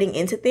was putting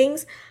into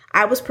things,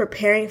 I was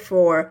preparing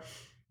for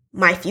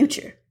my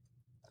future.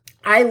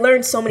 I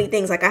learned so many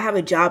things. Like, I have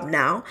a job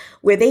now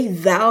where they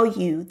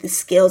value the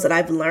skills that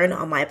I've learned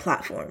on my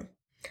platform.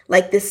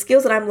 Like, the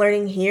skills that I'm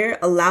learning here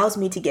allows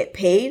me to get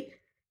paid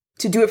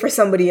to do it for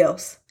somebody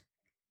else.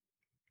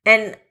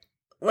 And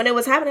when it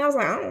was happening, I was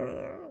like, I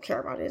don't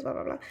care about this, blah,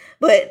 blah, blah.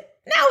 But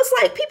now it's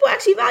like people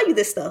actually value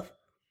this stuff.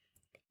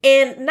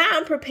 And now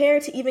I'm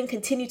prepared to even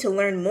continue to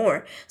learn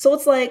more. So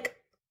it's like,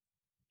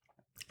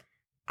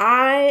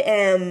 I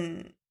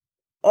am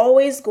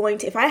always going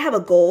to, if I have a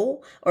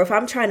goal or if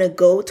I'm trying to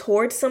go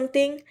towards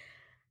something,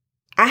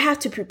 I have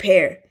to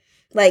prepare.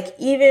 Like,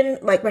 even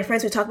like my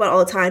friends, we talk about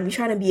all the time, you're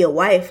trying to be a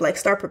wife, like,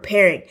 start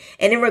preparing.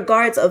 And in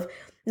regards of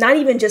not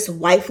even just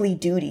wifely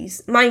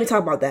duties, I'm not even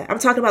talking about that. I'm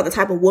talking about the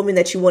type of woman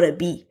that you want to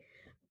be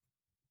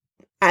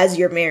as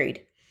you're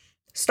married.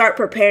 Start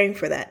preparing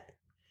for that.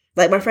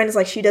 Like, my friend is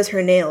like, she does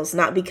her nails,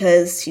 not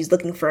because she's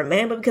looking for a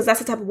man, but because that's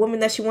the type of woman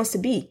that she wants to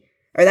be.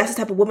 Or that's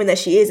the type of woman that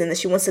she is, and that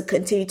she wants to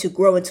continue to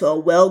grow into a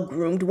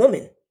well-groomed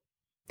woman.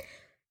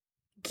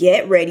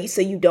 Get ready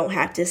so you don't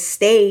have to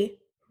stay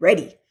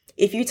ready.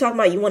 If you're talking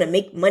about you want to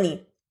make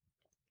money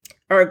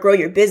or grow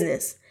your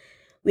business,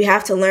 we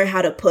have to learn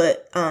how to put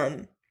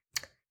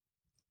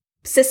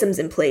systems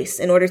in place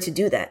in order to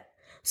do that.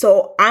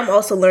 So I'm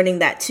also learning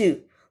that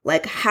too,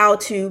 like how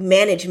to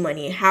manage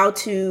money, how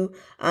to,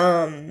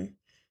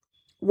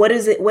 what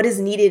is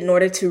needed in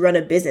order to run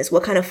a business?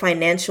 What kind of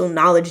financial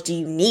knowledge do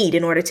you need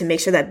in order to make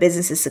sure that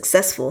business is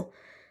successful?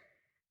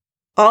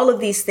 All of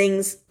these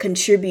things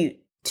contribute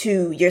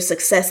to your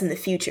success in the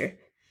future.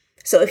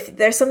 So if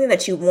there's something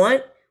that you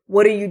want,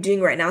 what are you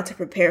doing right now to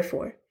prepare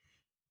for?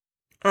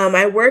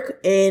 I work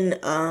in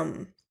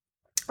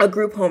a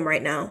group home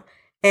right now,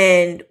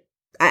 and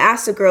I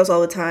ask the girls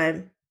all the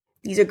time,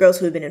 these are girls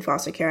who have been in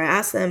foster care, I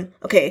ask them,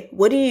 okay,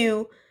 what do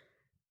you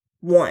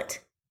want?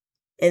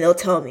 And they'll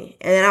tell me.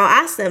 And then I'll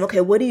ask them,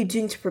 okay, what are you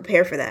doing to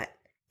prepare for that?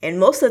 And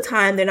most of the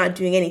time, they're not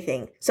doing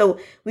anything. So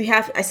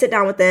I sit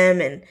down with them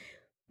and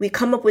we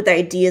come up with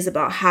ideas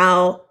about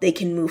how they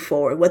can move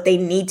forward, what they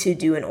need to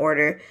do in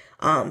order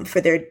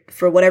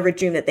for whatever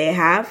dream that they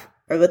have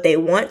or what they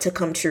want to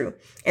come true.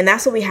 And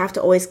that's what we have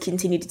to always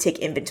continue to take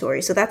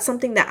inventory. So that's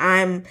something that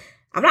I'm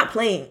not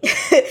playing.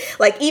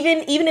 Like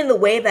even in the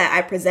way that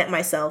I present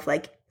myself,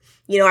 like,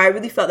 I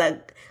really felt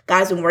that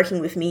God's been working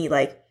with me.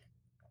 Like,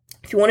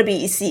 if you want to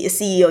be a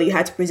CEO, you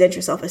have to present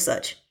yourself as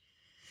such.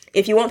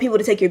 If you want people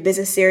to take your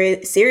business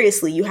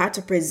seriously, you have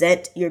to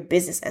present your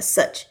business as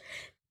such.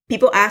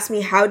 People ask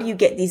me, how do you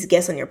get these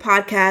guests on your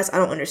podcast? I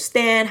don't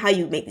understand how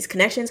you make these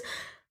connections.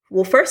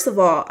 Well, first of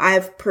all,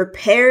 I've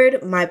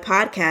prepared my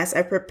podcast.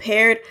 I've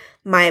prepared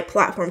my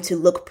platform to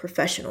look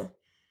professional.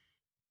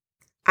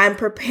 I'm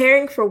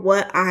preparing for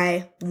what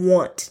I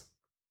want.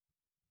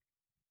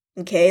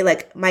 Okay,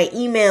 like my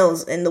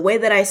emails and the way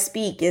that I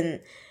speak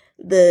and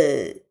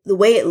the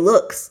way it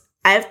looks,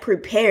 I've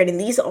prepared. And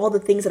these are all the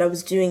things that I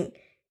was doing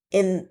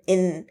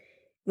in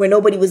where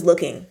nobody was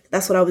looking.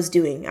 That's what I was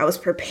doing. I was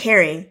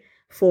preparing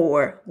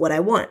for what I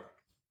want.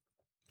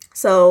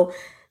 So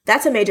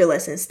that's a major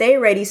lesson. Stay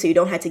ready so you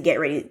don't have to get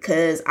ready,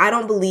 because I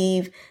don't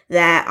believe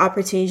that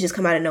opportunities just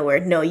come out of nowhere.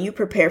 No, you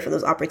prepare for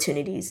those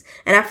opportunities.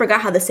 And I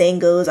forgot how the saying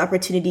goes,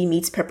 opportunity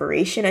meets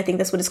preparation. I think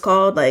that's what it's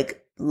called,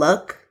 like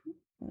luck.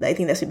 I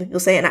think that's what people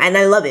say. And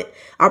I love it.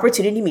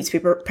 Opportunity meets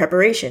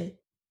preparation.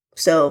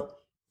 So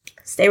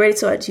stay ready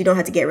so you don't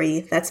have to get ready.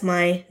 That's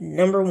my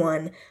number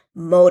one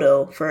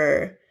motto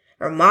for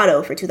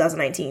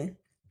 2019.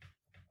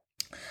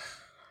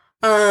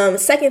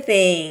 Second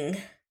thing,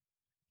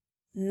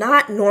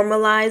 not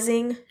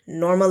normalizing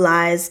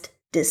normalized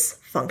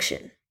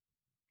dysfunction.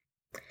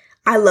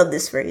 I love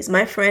this phrase.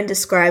 My friend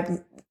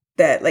described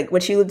that, like,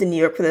 when she lived in New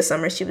York for the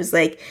summer, she was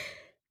like,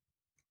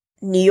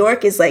 New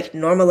York is like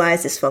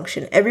normalized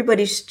dysfunction.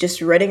 Everybody's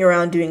just running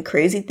around doing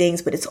crazy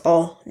things, but it's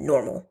all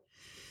normal.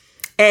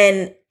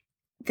 And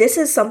this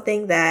is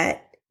something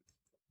that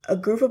a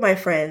group of my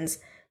friends,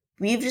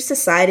 we've just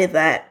decided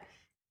that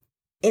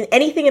in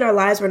anything in our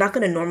lives, we're not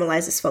going to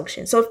normalize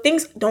dysfunction. So if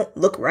things don't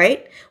look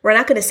right, we're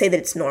not going to say that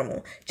it's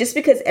normal just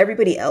because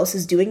everybody else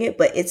is doing it.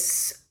 But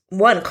it's,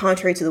 one,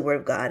 contrary to the word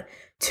of God.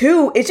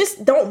 Two, it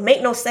just don't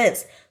make no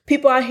sense.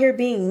 People out here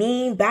being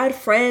mean, bad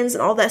friends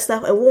and all that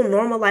stuff. And we'll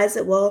normalize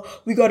it. Well,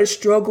 we got to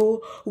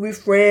struggle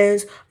with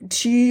friends.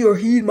 She or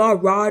he's my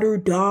ride or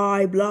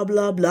die, blah,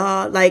 blah,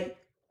 blah. Like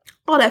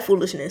all that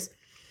foolishness.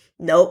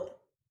 Nope.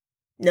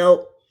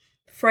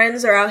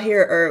 Friends are out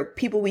here, or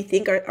people we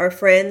think are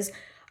friends,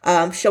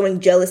 showing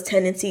jealous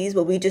tendencies,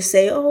 but we just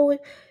say, oh,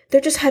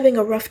 they're just having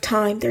a rough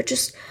time. They're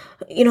just,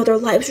 their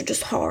lives are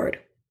just hard.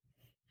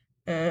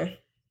 No.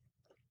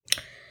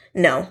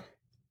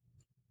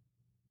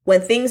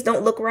 When things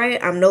don't look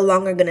right, I'm no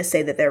longer going to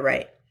say that they're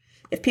right.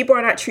 If people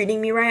are not treating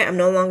me right, I'm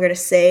no longer going to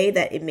say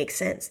that it makes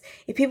sense.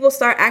 If people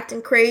start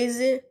acting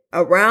crazy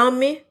around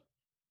me,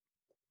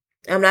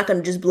 I'm not going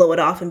to just blow it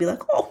off and be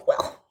like, oh,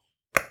 well,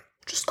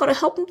 just got to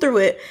help them through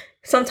it.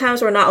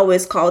 Sometimes we're not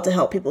always called to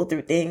help people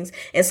through things.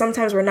 And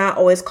sometimes we're not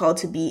always called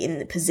to be in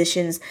the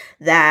positions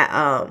that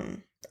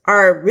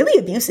are really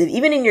abusive,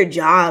 even in your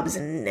jobs.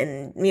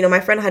 And my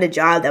friend had a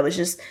job that was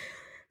just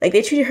like,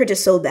 they treated her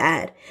just so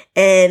bad.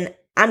 And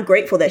I'm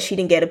grateful that she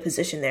didn't get a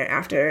position there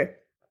after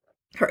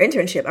her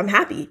internship. I'm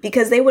happy,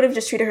 because they would have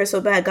just treated her so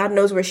bad. God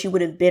knows where she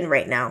would have been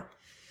right now.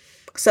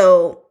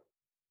 So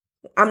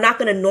I'm not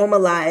going to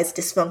normalize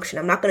dysfunction.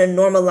 I'm not going to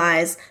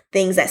normalize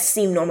things that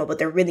seem normal, but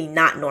they're really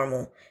not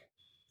normal.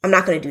 I'm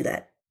not going to do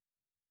that.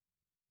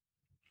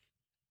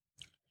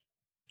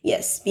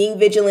 Yes, being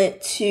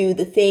vigilant to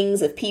the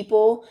things of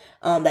people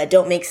that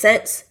don't make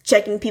sense,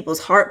 checking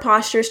people's heart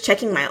postures,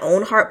 checking my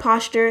own heart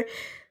posture,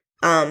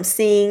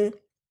 seeing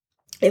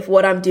if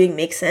what I'm doing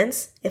makes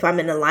sense, if I'm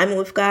in alignment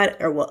with God,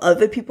 or what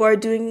other people are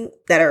doing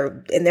that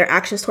are in their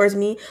actions towards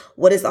me.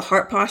 What is the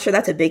heart posture?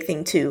 That's a big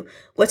thing too.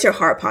 What's your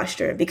heart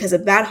posture? Because a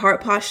bad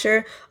heart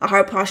posture, a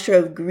heart posture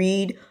of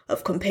greed,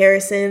 of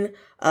comparison,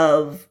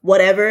 of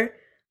whatever,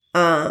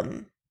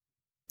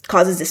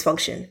 causes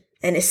dysfunction.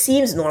 And it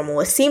seems normal.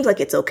 It seems like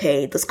it's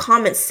okay. Those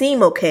comments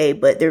seem okay,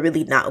 but they're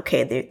really not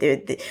okay.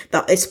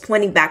 It's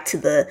pointing back to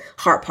the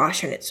heart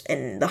posture,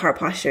 and the heart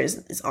posture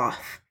is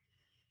off.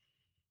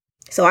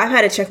 So I've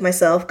had to check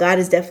myself. God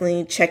has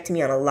definitely checked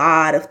me on a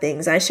lot of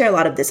things. I share a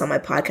lot of this on my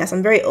podcast.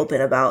 I'm very open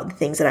about the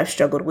things that I've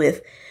struggled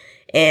with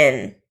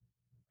and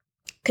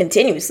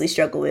continuously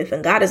struggle with.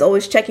 And God is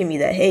always checking me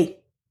that, hey,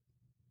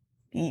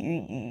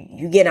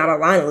 you getting out of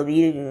line a little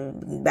bit.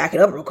 You back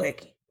it up real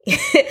quick.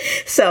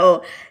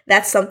 So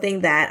that's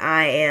something that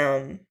I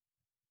am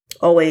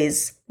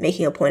always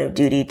making a point of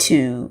duty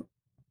to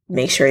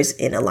make sure it's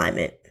in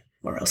alignment,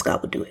 or else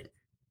God will do it.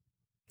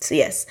 So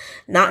yes,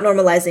 not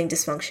normalizing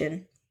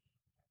dysfunction.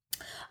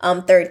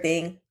 Third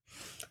thing,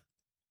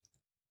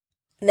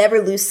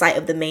 never lose sight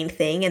of the main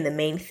thing, and the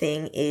main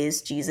thing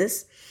is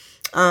Jesus.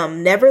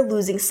 Never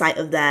losing sight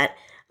of that.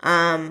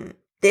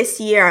 This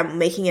year, I'm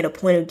making it a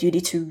point of duty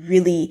to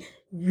really,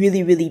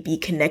 really, really be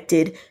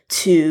connected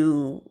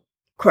to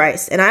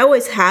Christ. And I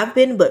always have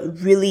been, but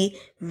really,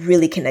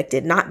 really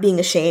connected, not being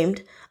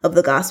ashamed of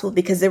the gospel,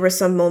 because there were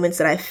some moments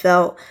that I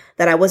felt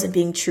that I wasn't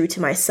being true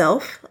to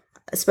myself,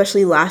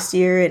 especially last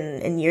year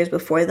and years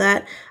before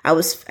that. I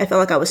felt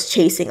like I was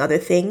chasing other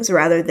things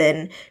rather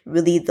than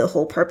really the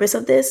whole purpose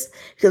of this.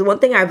 Because one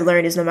thing I've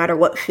learned is no matter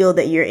what field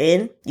that you're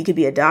in, you could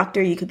be a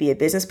doctor, you could be a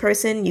business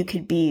person, you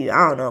could be,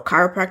 I don't know, a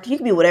chiropractor, you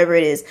could be whatever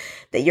it is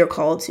that you're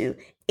called to.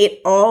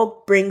 It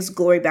all brings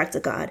glory back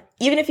to God.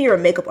 Even if you're a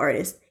makeup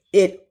artist,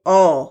 it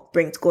all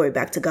brings glory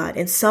back to God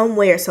in some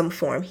way or some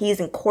form. He is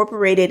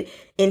incorporated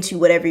into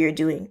whatever you're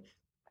doing.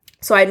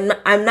 So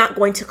I'm not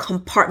going to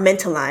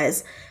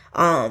compartmentalize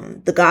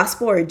the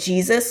gospel or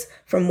Jesus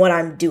from what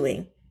I'm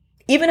doing.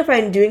 Even if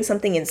I'm doing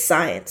something in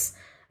science,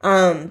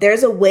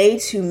 there's a way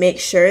to make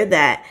sure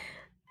that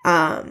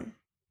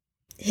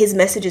his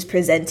message is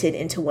presented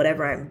into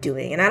whatever I'm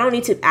doing. And I don't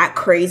need to act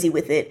crazy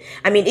with it.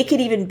 I mean, it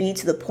could even be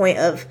to the point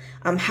of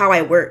how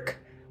I work,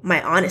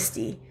 my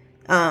honesty,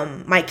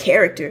 my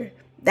character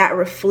that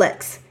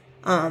reflects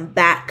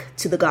back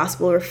to the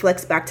gospel,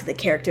 reflects back to the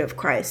character of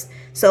Christ.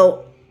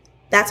 So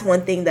that's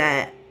one thing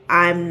that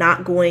I'm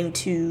not going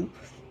to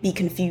be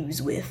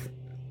confused with,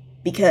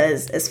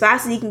 because as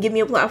fast as he can give me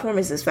a platform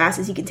is as fast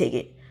as he can take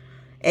it.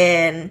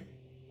 And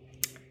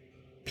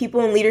people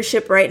in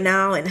leadership right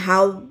now, and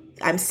how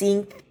I'm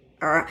seeing,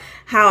 or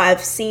how I've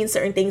seen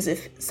certain things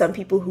with some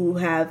people who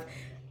have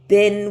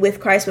been with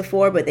Christ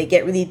before, but they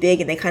get really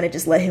big and they kind of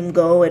just let him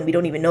go, and we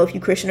don't even know if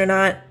you're Christian or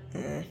not.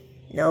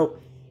 Nope.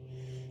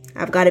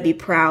 I've got to be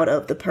proud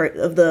of the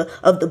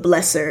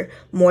blesser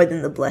more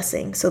than the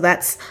blessing. So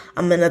that's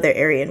another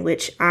area in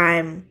which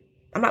I'm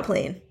not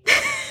playing.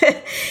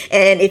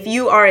 And if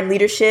you are in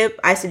leadership,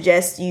 I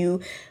suggest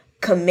you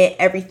commit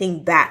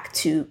everything back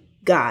to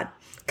God.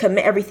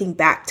 Commit everything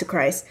back to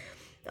Christ.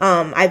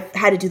 I've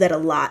had to do that a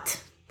lot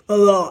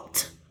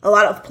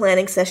of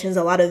planning sessions,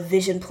 a lot of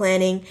vision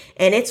planning,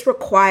 and it's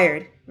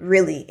required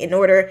really in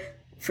order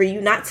for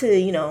you not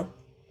to,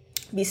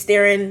 be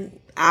staring,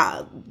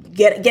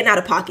 getting out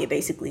of pocket,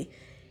 basically.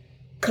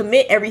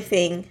 Commit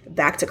everything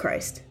back to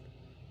Christ.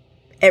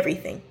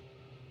 Everything.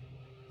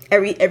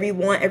 Every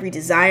want, every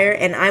desire.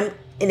 And I'm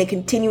in a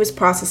continuous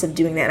process of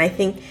doing that. And I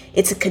think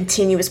it's a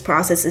continuous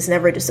process. It's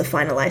never just a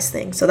finalized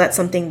thing. So that's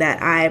something that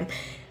I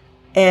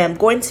am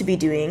going to be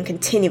doing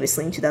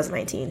continuously in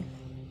 2019.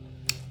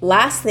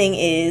 Last thing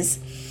is,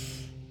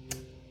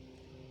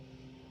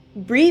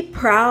 be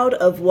proud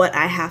of what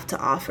I have to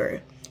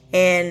offer.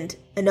 And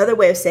another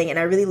way of saying it, and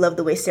I really love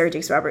the way Sarah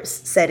Jakes Roberts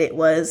said it,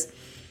 was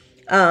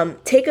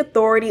take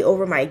authority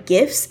over my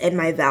gifts and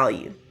my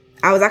value.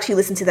 I was actually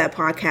listening to that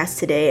podcast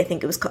today. I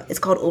think it's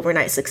called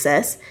Overnight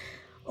Success.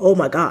 Oh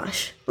my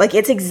gosh. Like,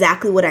 it's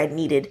exactly what I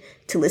needed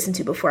to listen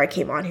to before I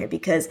came on here,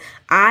 because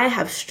I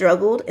have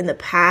struggled in the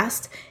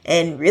past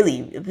and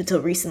really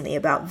until recently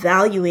about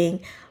valuing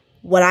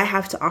what I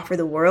have to offer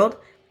the world.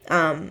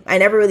 I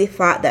never really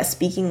thought that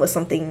speaking was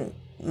something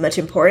much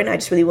important. I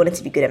just really wanted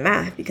to be good at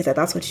math because I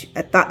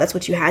thought that's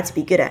what you had to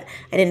be good at.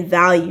 I didn't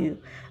value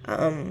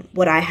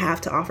what I have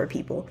to offer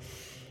people.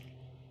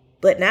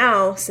 But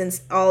now,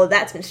 since all of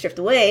that's been stripped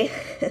away,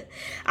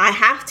 I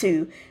have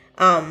to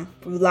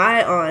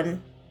rely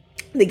on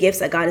the gifts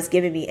that God has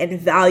given me and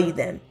value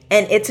them.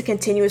 And it's a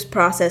continuous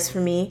process for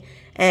me.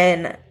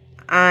 And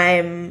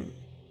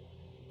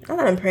not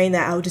that I'm praying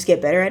that I'll just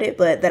get better at it,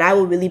 but that I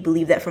will really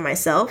believe that for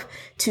myself,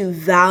 to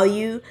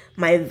value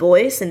my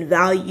voice and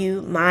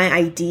value my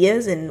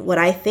ideas and what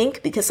I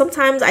think. Because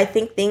sometimes I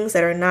think things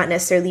that are not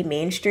necessarily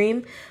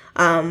mainstream,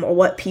 or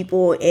what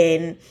people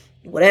in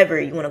whatever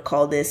you want to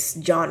call this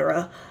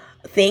genre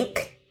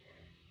think.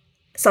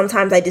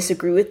 Sometimes I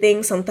disagree with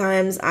things.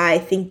 Sometimes I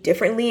think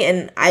differently.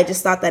 And I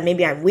just thought that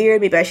maybe I'm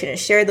weird. Maybe I shouldn't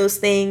share those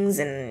things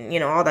and,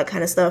 all that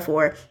kind of stuff.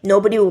 Or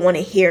nobody would want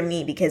to hear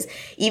me, because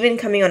even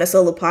coming on a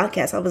solo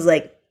podcast, I was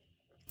like,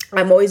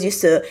 I'm always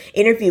used to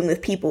interviewing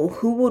with people.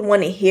 Who would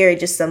want to hear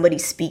just somebody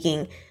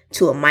speaking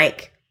to a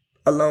mic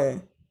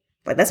alone?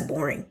 Like, that's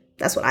boring.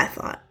 That's what I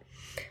thought.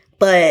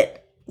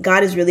 But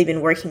God has really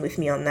been working with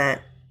me on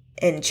that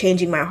and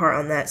changing my heart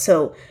on that.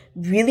 So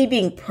really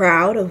being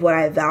proud of what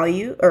I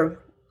value, or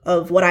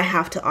of what I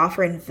have to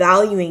offer, and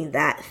valuing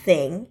that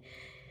thing.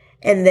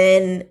 And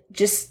then,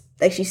 just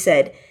like she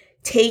said,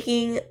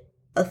 taking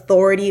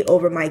authority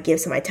over my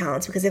gifts and my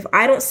talents, because if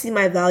I don't see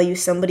my value,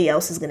 somebody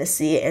else is going to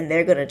see it and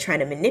they're going to try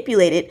to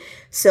manipulate it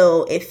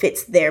so it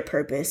fits their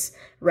purpose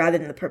rather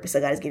than the purpose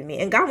that God has given me.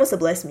 And God wants to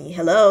bless me.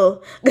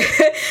 Hello.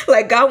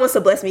 Like, God wants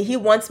to bless me. He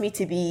wants me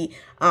to be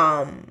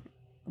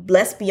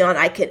blessed beyond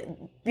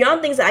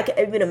things that I could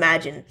even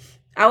imagine.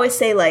 I always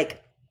say,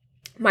 like,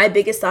 my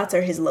biggest thoughts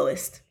are his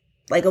lowest.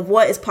 Like, of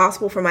what is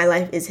possible for my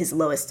life is his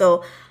lowest.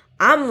 So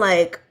I'm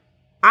like,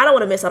 I don't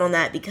want to miss out on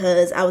that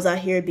because I was out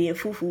here being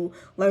foo-foo.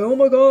 Like, oh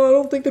my God, I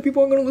don't think that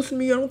people are going to listen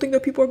to me. I don't think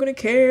that people are going to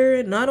care.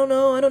 And I don't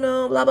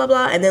know, blah, blah,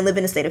 blah. And then live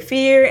in a state of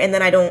fear. And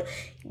then I don't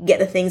get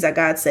the things that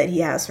God said he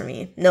has for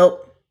me.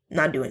 Nope,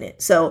 not doing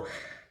it. So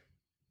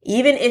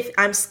even if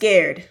I'm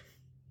scared,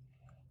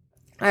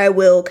 I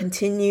will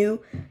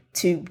continue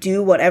to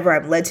do whatever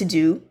I'm led to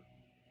do.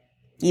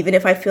 Even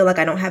if I feel like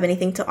I don't have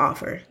anything to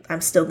offer,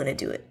 I'm still going to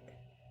do it.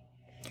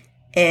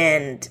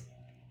 And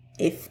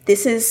if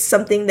this is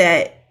something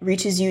that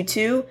reaches you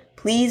too,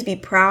 please be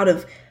proud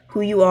of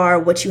who you are,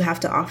 what you have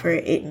to offer.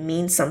 It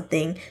means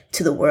something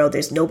to the world.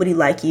 There's nobody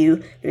like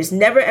you. There's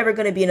never ever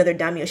going to be another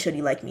Damio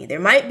Shodi like me. There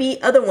might be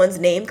other ones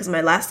named because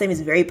my last name is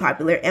very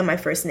popular and my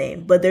first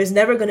name, but there's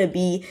never going to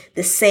be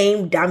the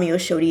same Damio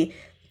Shodi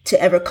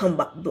to ever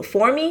come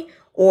before me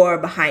or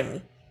behind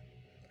me.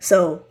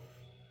 So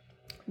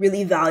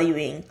really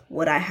valuing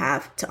what I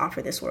have to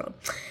offer this world.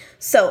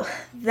 So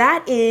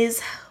that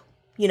is,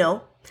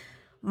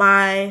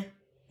 my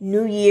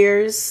New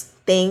Year's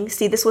thing.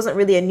 See, this wasn't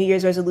really a New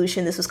Year's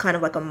resolution. This was kind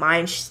of like a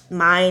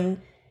mindset,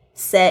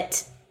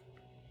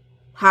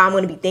 how I'm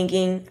going to be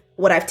thinking,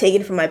 what I've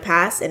taken from my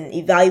past and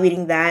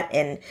evaluating that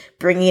and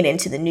bringing it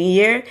into the new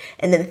year,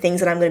 and then the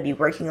things that I'm going to be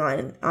working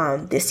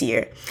on this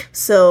year.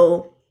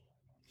 So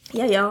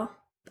yeah, y'all,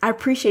 I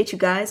appreciate you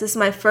guys. This is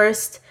my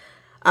first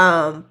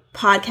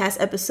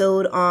podcast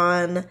episode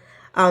on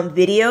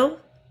video.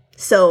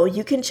 So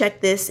you can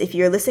check this if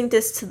you're listening to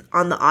this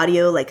on the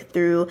audio, like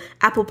through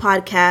Apple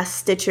Podcasts,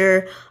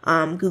 Stitcher,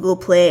 Google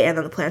Play, and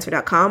on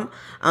theplanter.com.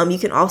 You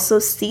can also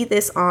see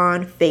this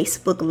on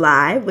Facebook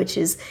Live, which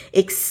is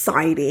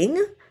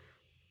exciting,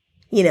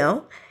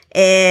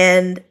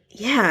 and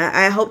yeah,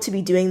 I hope to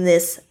be doing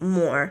this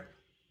more.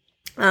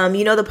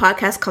 The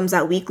podcast comes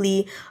out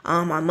weekly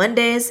on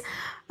Mondays.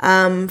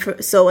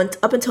 So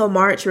up until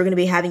March, we're going to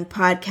be having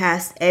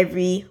podcasts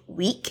every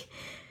week.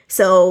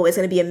 So it's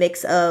going to be a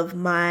mix of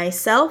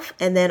myself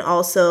and then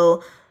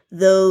also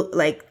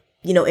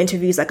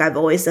interviews like I've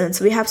always done.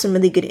 So we have some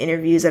really good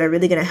interviews that are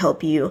really going to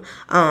help you,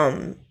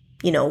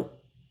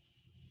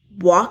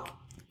 walk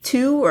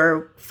to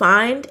or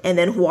find and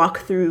then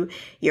walk through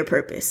your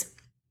purpose.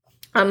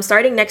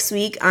 Starting next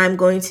week, I'm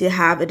going to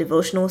have a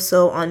devotional.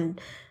 So on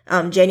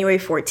January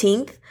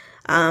 14th,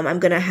 I'm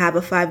going to have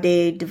a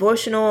 5-day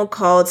devotional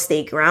called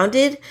Stay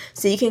Grounded.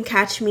 So you can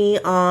catch me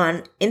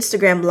on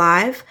Instagram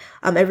Live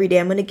every day.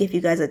 I'm going to give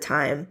you guys a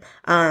time.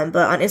 But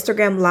on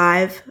Instagram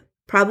Live,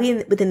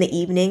 probably within the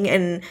evening,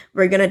 and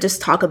we're going to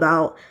just talk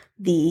about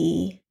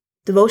the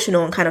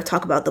devotional and kind of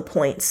talk about the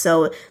points.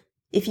 So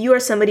if you are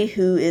somebody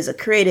who is a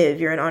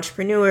creative, you're an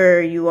entrepreneur,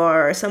 you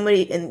are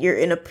somebody and you're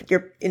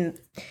in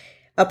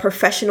a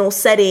professional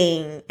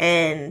setting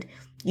and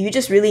you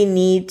just really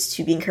need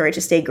to be encouraged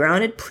to stay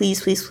grounded,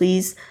 please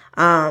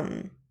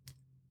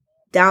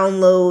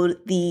download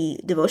the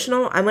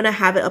devotional. I'm going to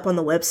have it up on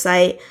the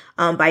website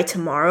by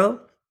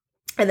tomorrow.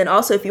 And then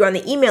also, if you're on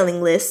the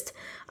emailing list,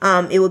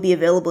 it will be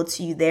available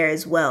to you there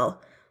as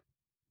well.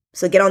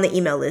 So get on the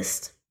email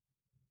list.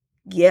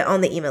 Maybe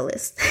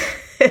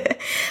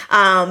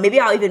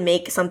I'll even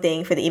make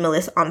something for the email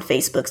list on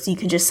Facebook so you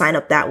can just sign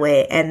up that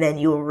way and then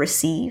you will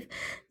receive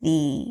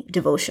the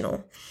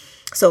devotional.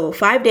 So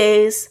 5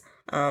 days.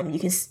 You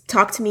can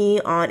talk to me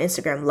on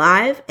Instagram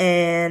Live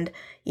and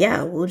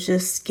yeah, we'll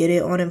just get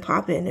it on and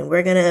popping. And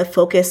we're going to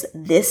focus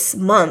this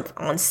month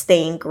on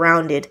staying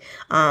grounded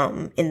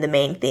in the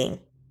main thing,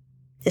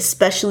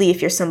 especially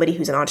if you're somebody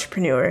who's an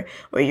entrepreneur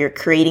or you're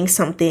creating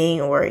something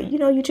or,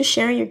 you're just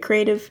sharing your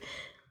creative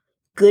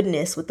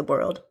goodness with the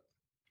world.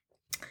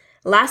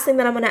 Last thing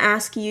that I'm going to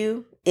ask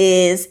you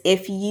is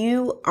if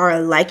you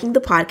are liking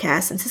the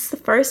podcast, since this is the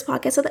first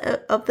podcast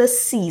of the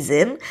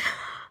season,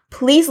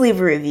 please leave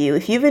a review.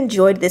 If you've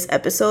enjoyed this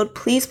episode,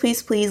 please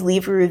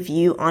leave a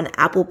review on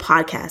Apple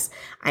Podcasts.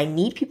 I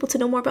need people to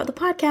know more about the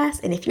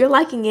podcast. And if you're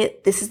liking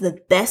it, this is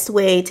the best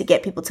way to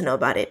get people to know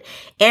about it,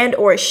 and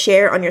or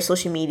share on your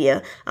social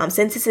media.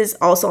 Since this is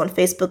also on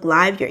Facebook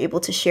Live, you're able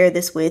to share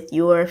this with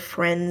your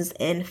friends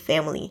and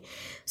family.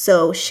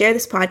 So share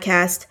this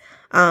podcast.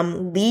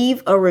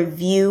 Leave a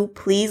review.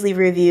 Please leave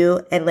a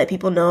review and let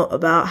people know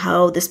about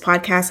how this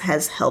podcast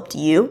has helped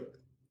you.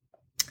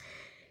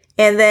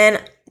 And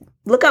then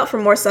look out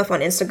for more stuff on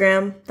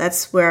Instagram.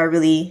 That's where I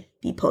really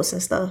be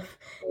posting stuff,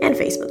 and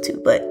Facebook too,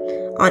 but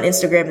on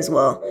Instagram as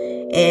well.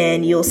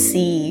 And you'll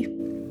see,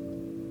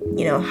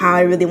 how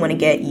I really want to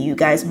get you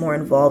guys more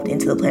involved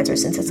into the Planter.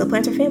 Since it's a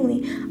Planter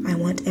family, I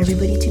want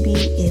everybody to be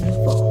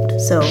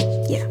involved. So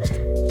yeah,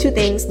 2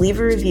 things: leave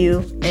a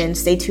review and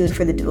stay tuned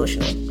for the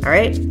devotional. All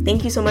right.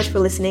 Thank you so much for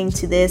listening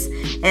to this.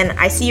 And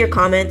I see your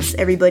comments,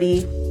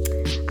 everybody.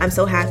 I'm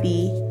so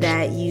happy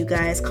that you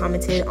guys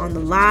commented on the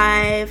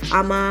live.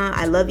 Ama,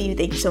 I love you.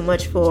 Thank you so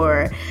much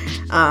for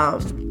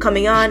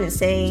coming on and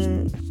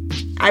saying,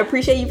 I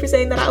appreciate you for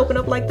saying that I open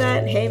up like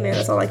that. Hey man,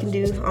 that's all I can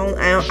do.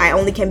 I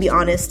only can be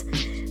honest.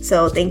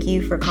 So thank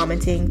you for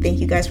commenting. Thank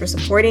you guys for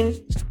supporting.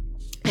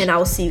 And I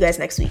will see you guys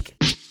next week.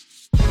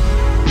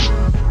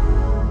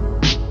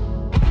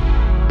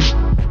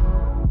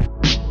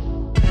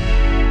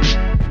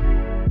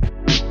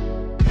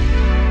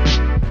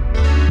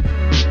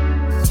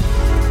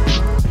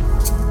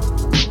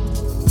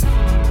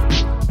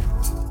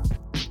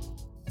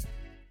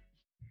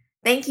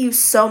 Thank you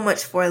so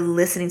much for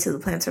listening to the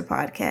Planter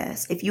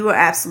Podcast. If you are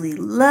absolutely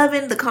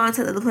loving the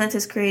content that the Planter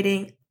is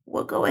creating,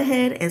 well, go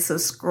ahead and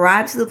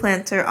subscribe to the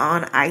Planter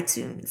on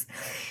iTunes.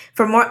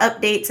 For more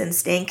updates and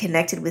staying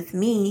connected with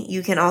me,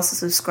 you can also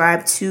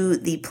subscribe to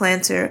the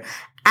Planter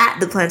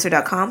at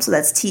theplanter.com. So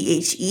that's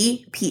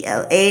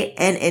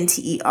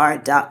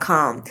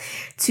ThePlanter.com.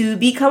 To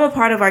become a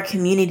part of our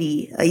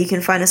community, you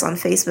can find us on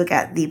Facebook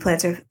at The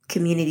Planter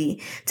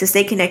Community to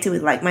stay connected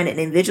with like-minded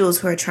individuals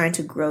who are trying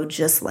to grow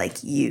just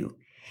like you.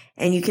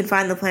 And you can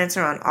find The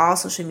Planter on all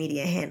social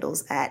media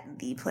handles at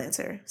The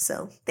Planter.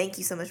 So thank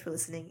you so much for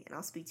listening, and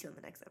I'll speak to you on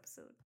the next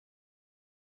episode.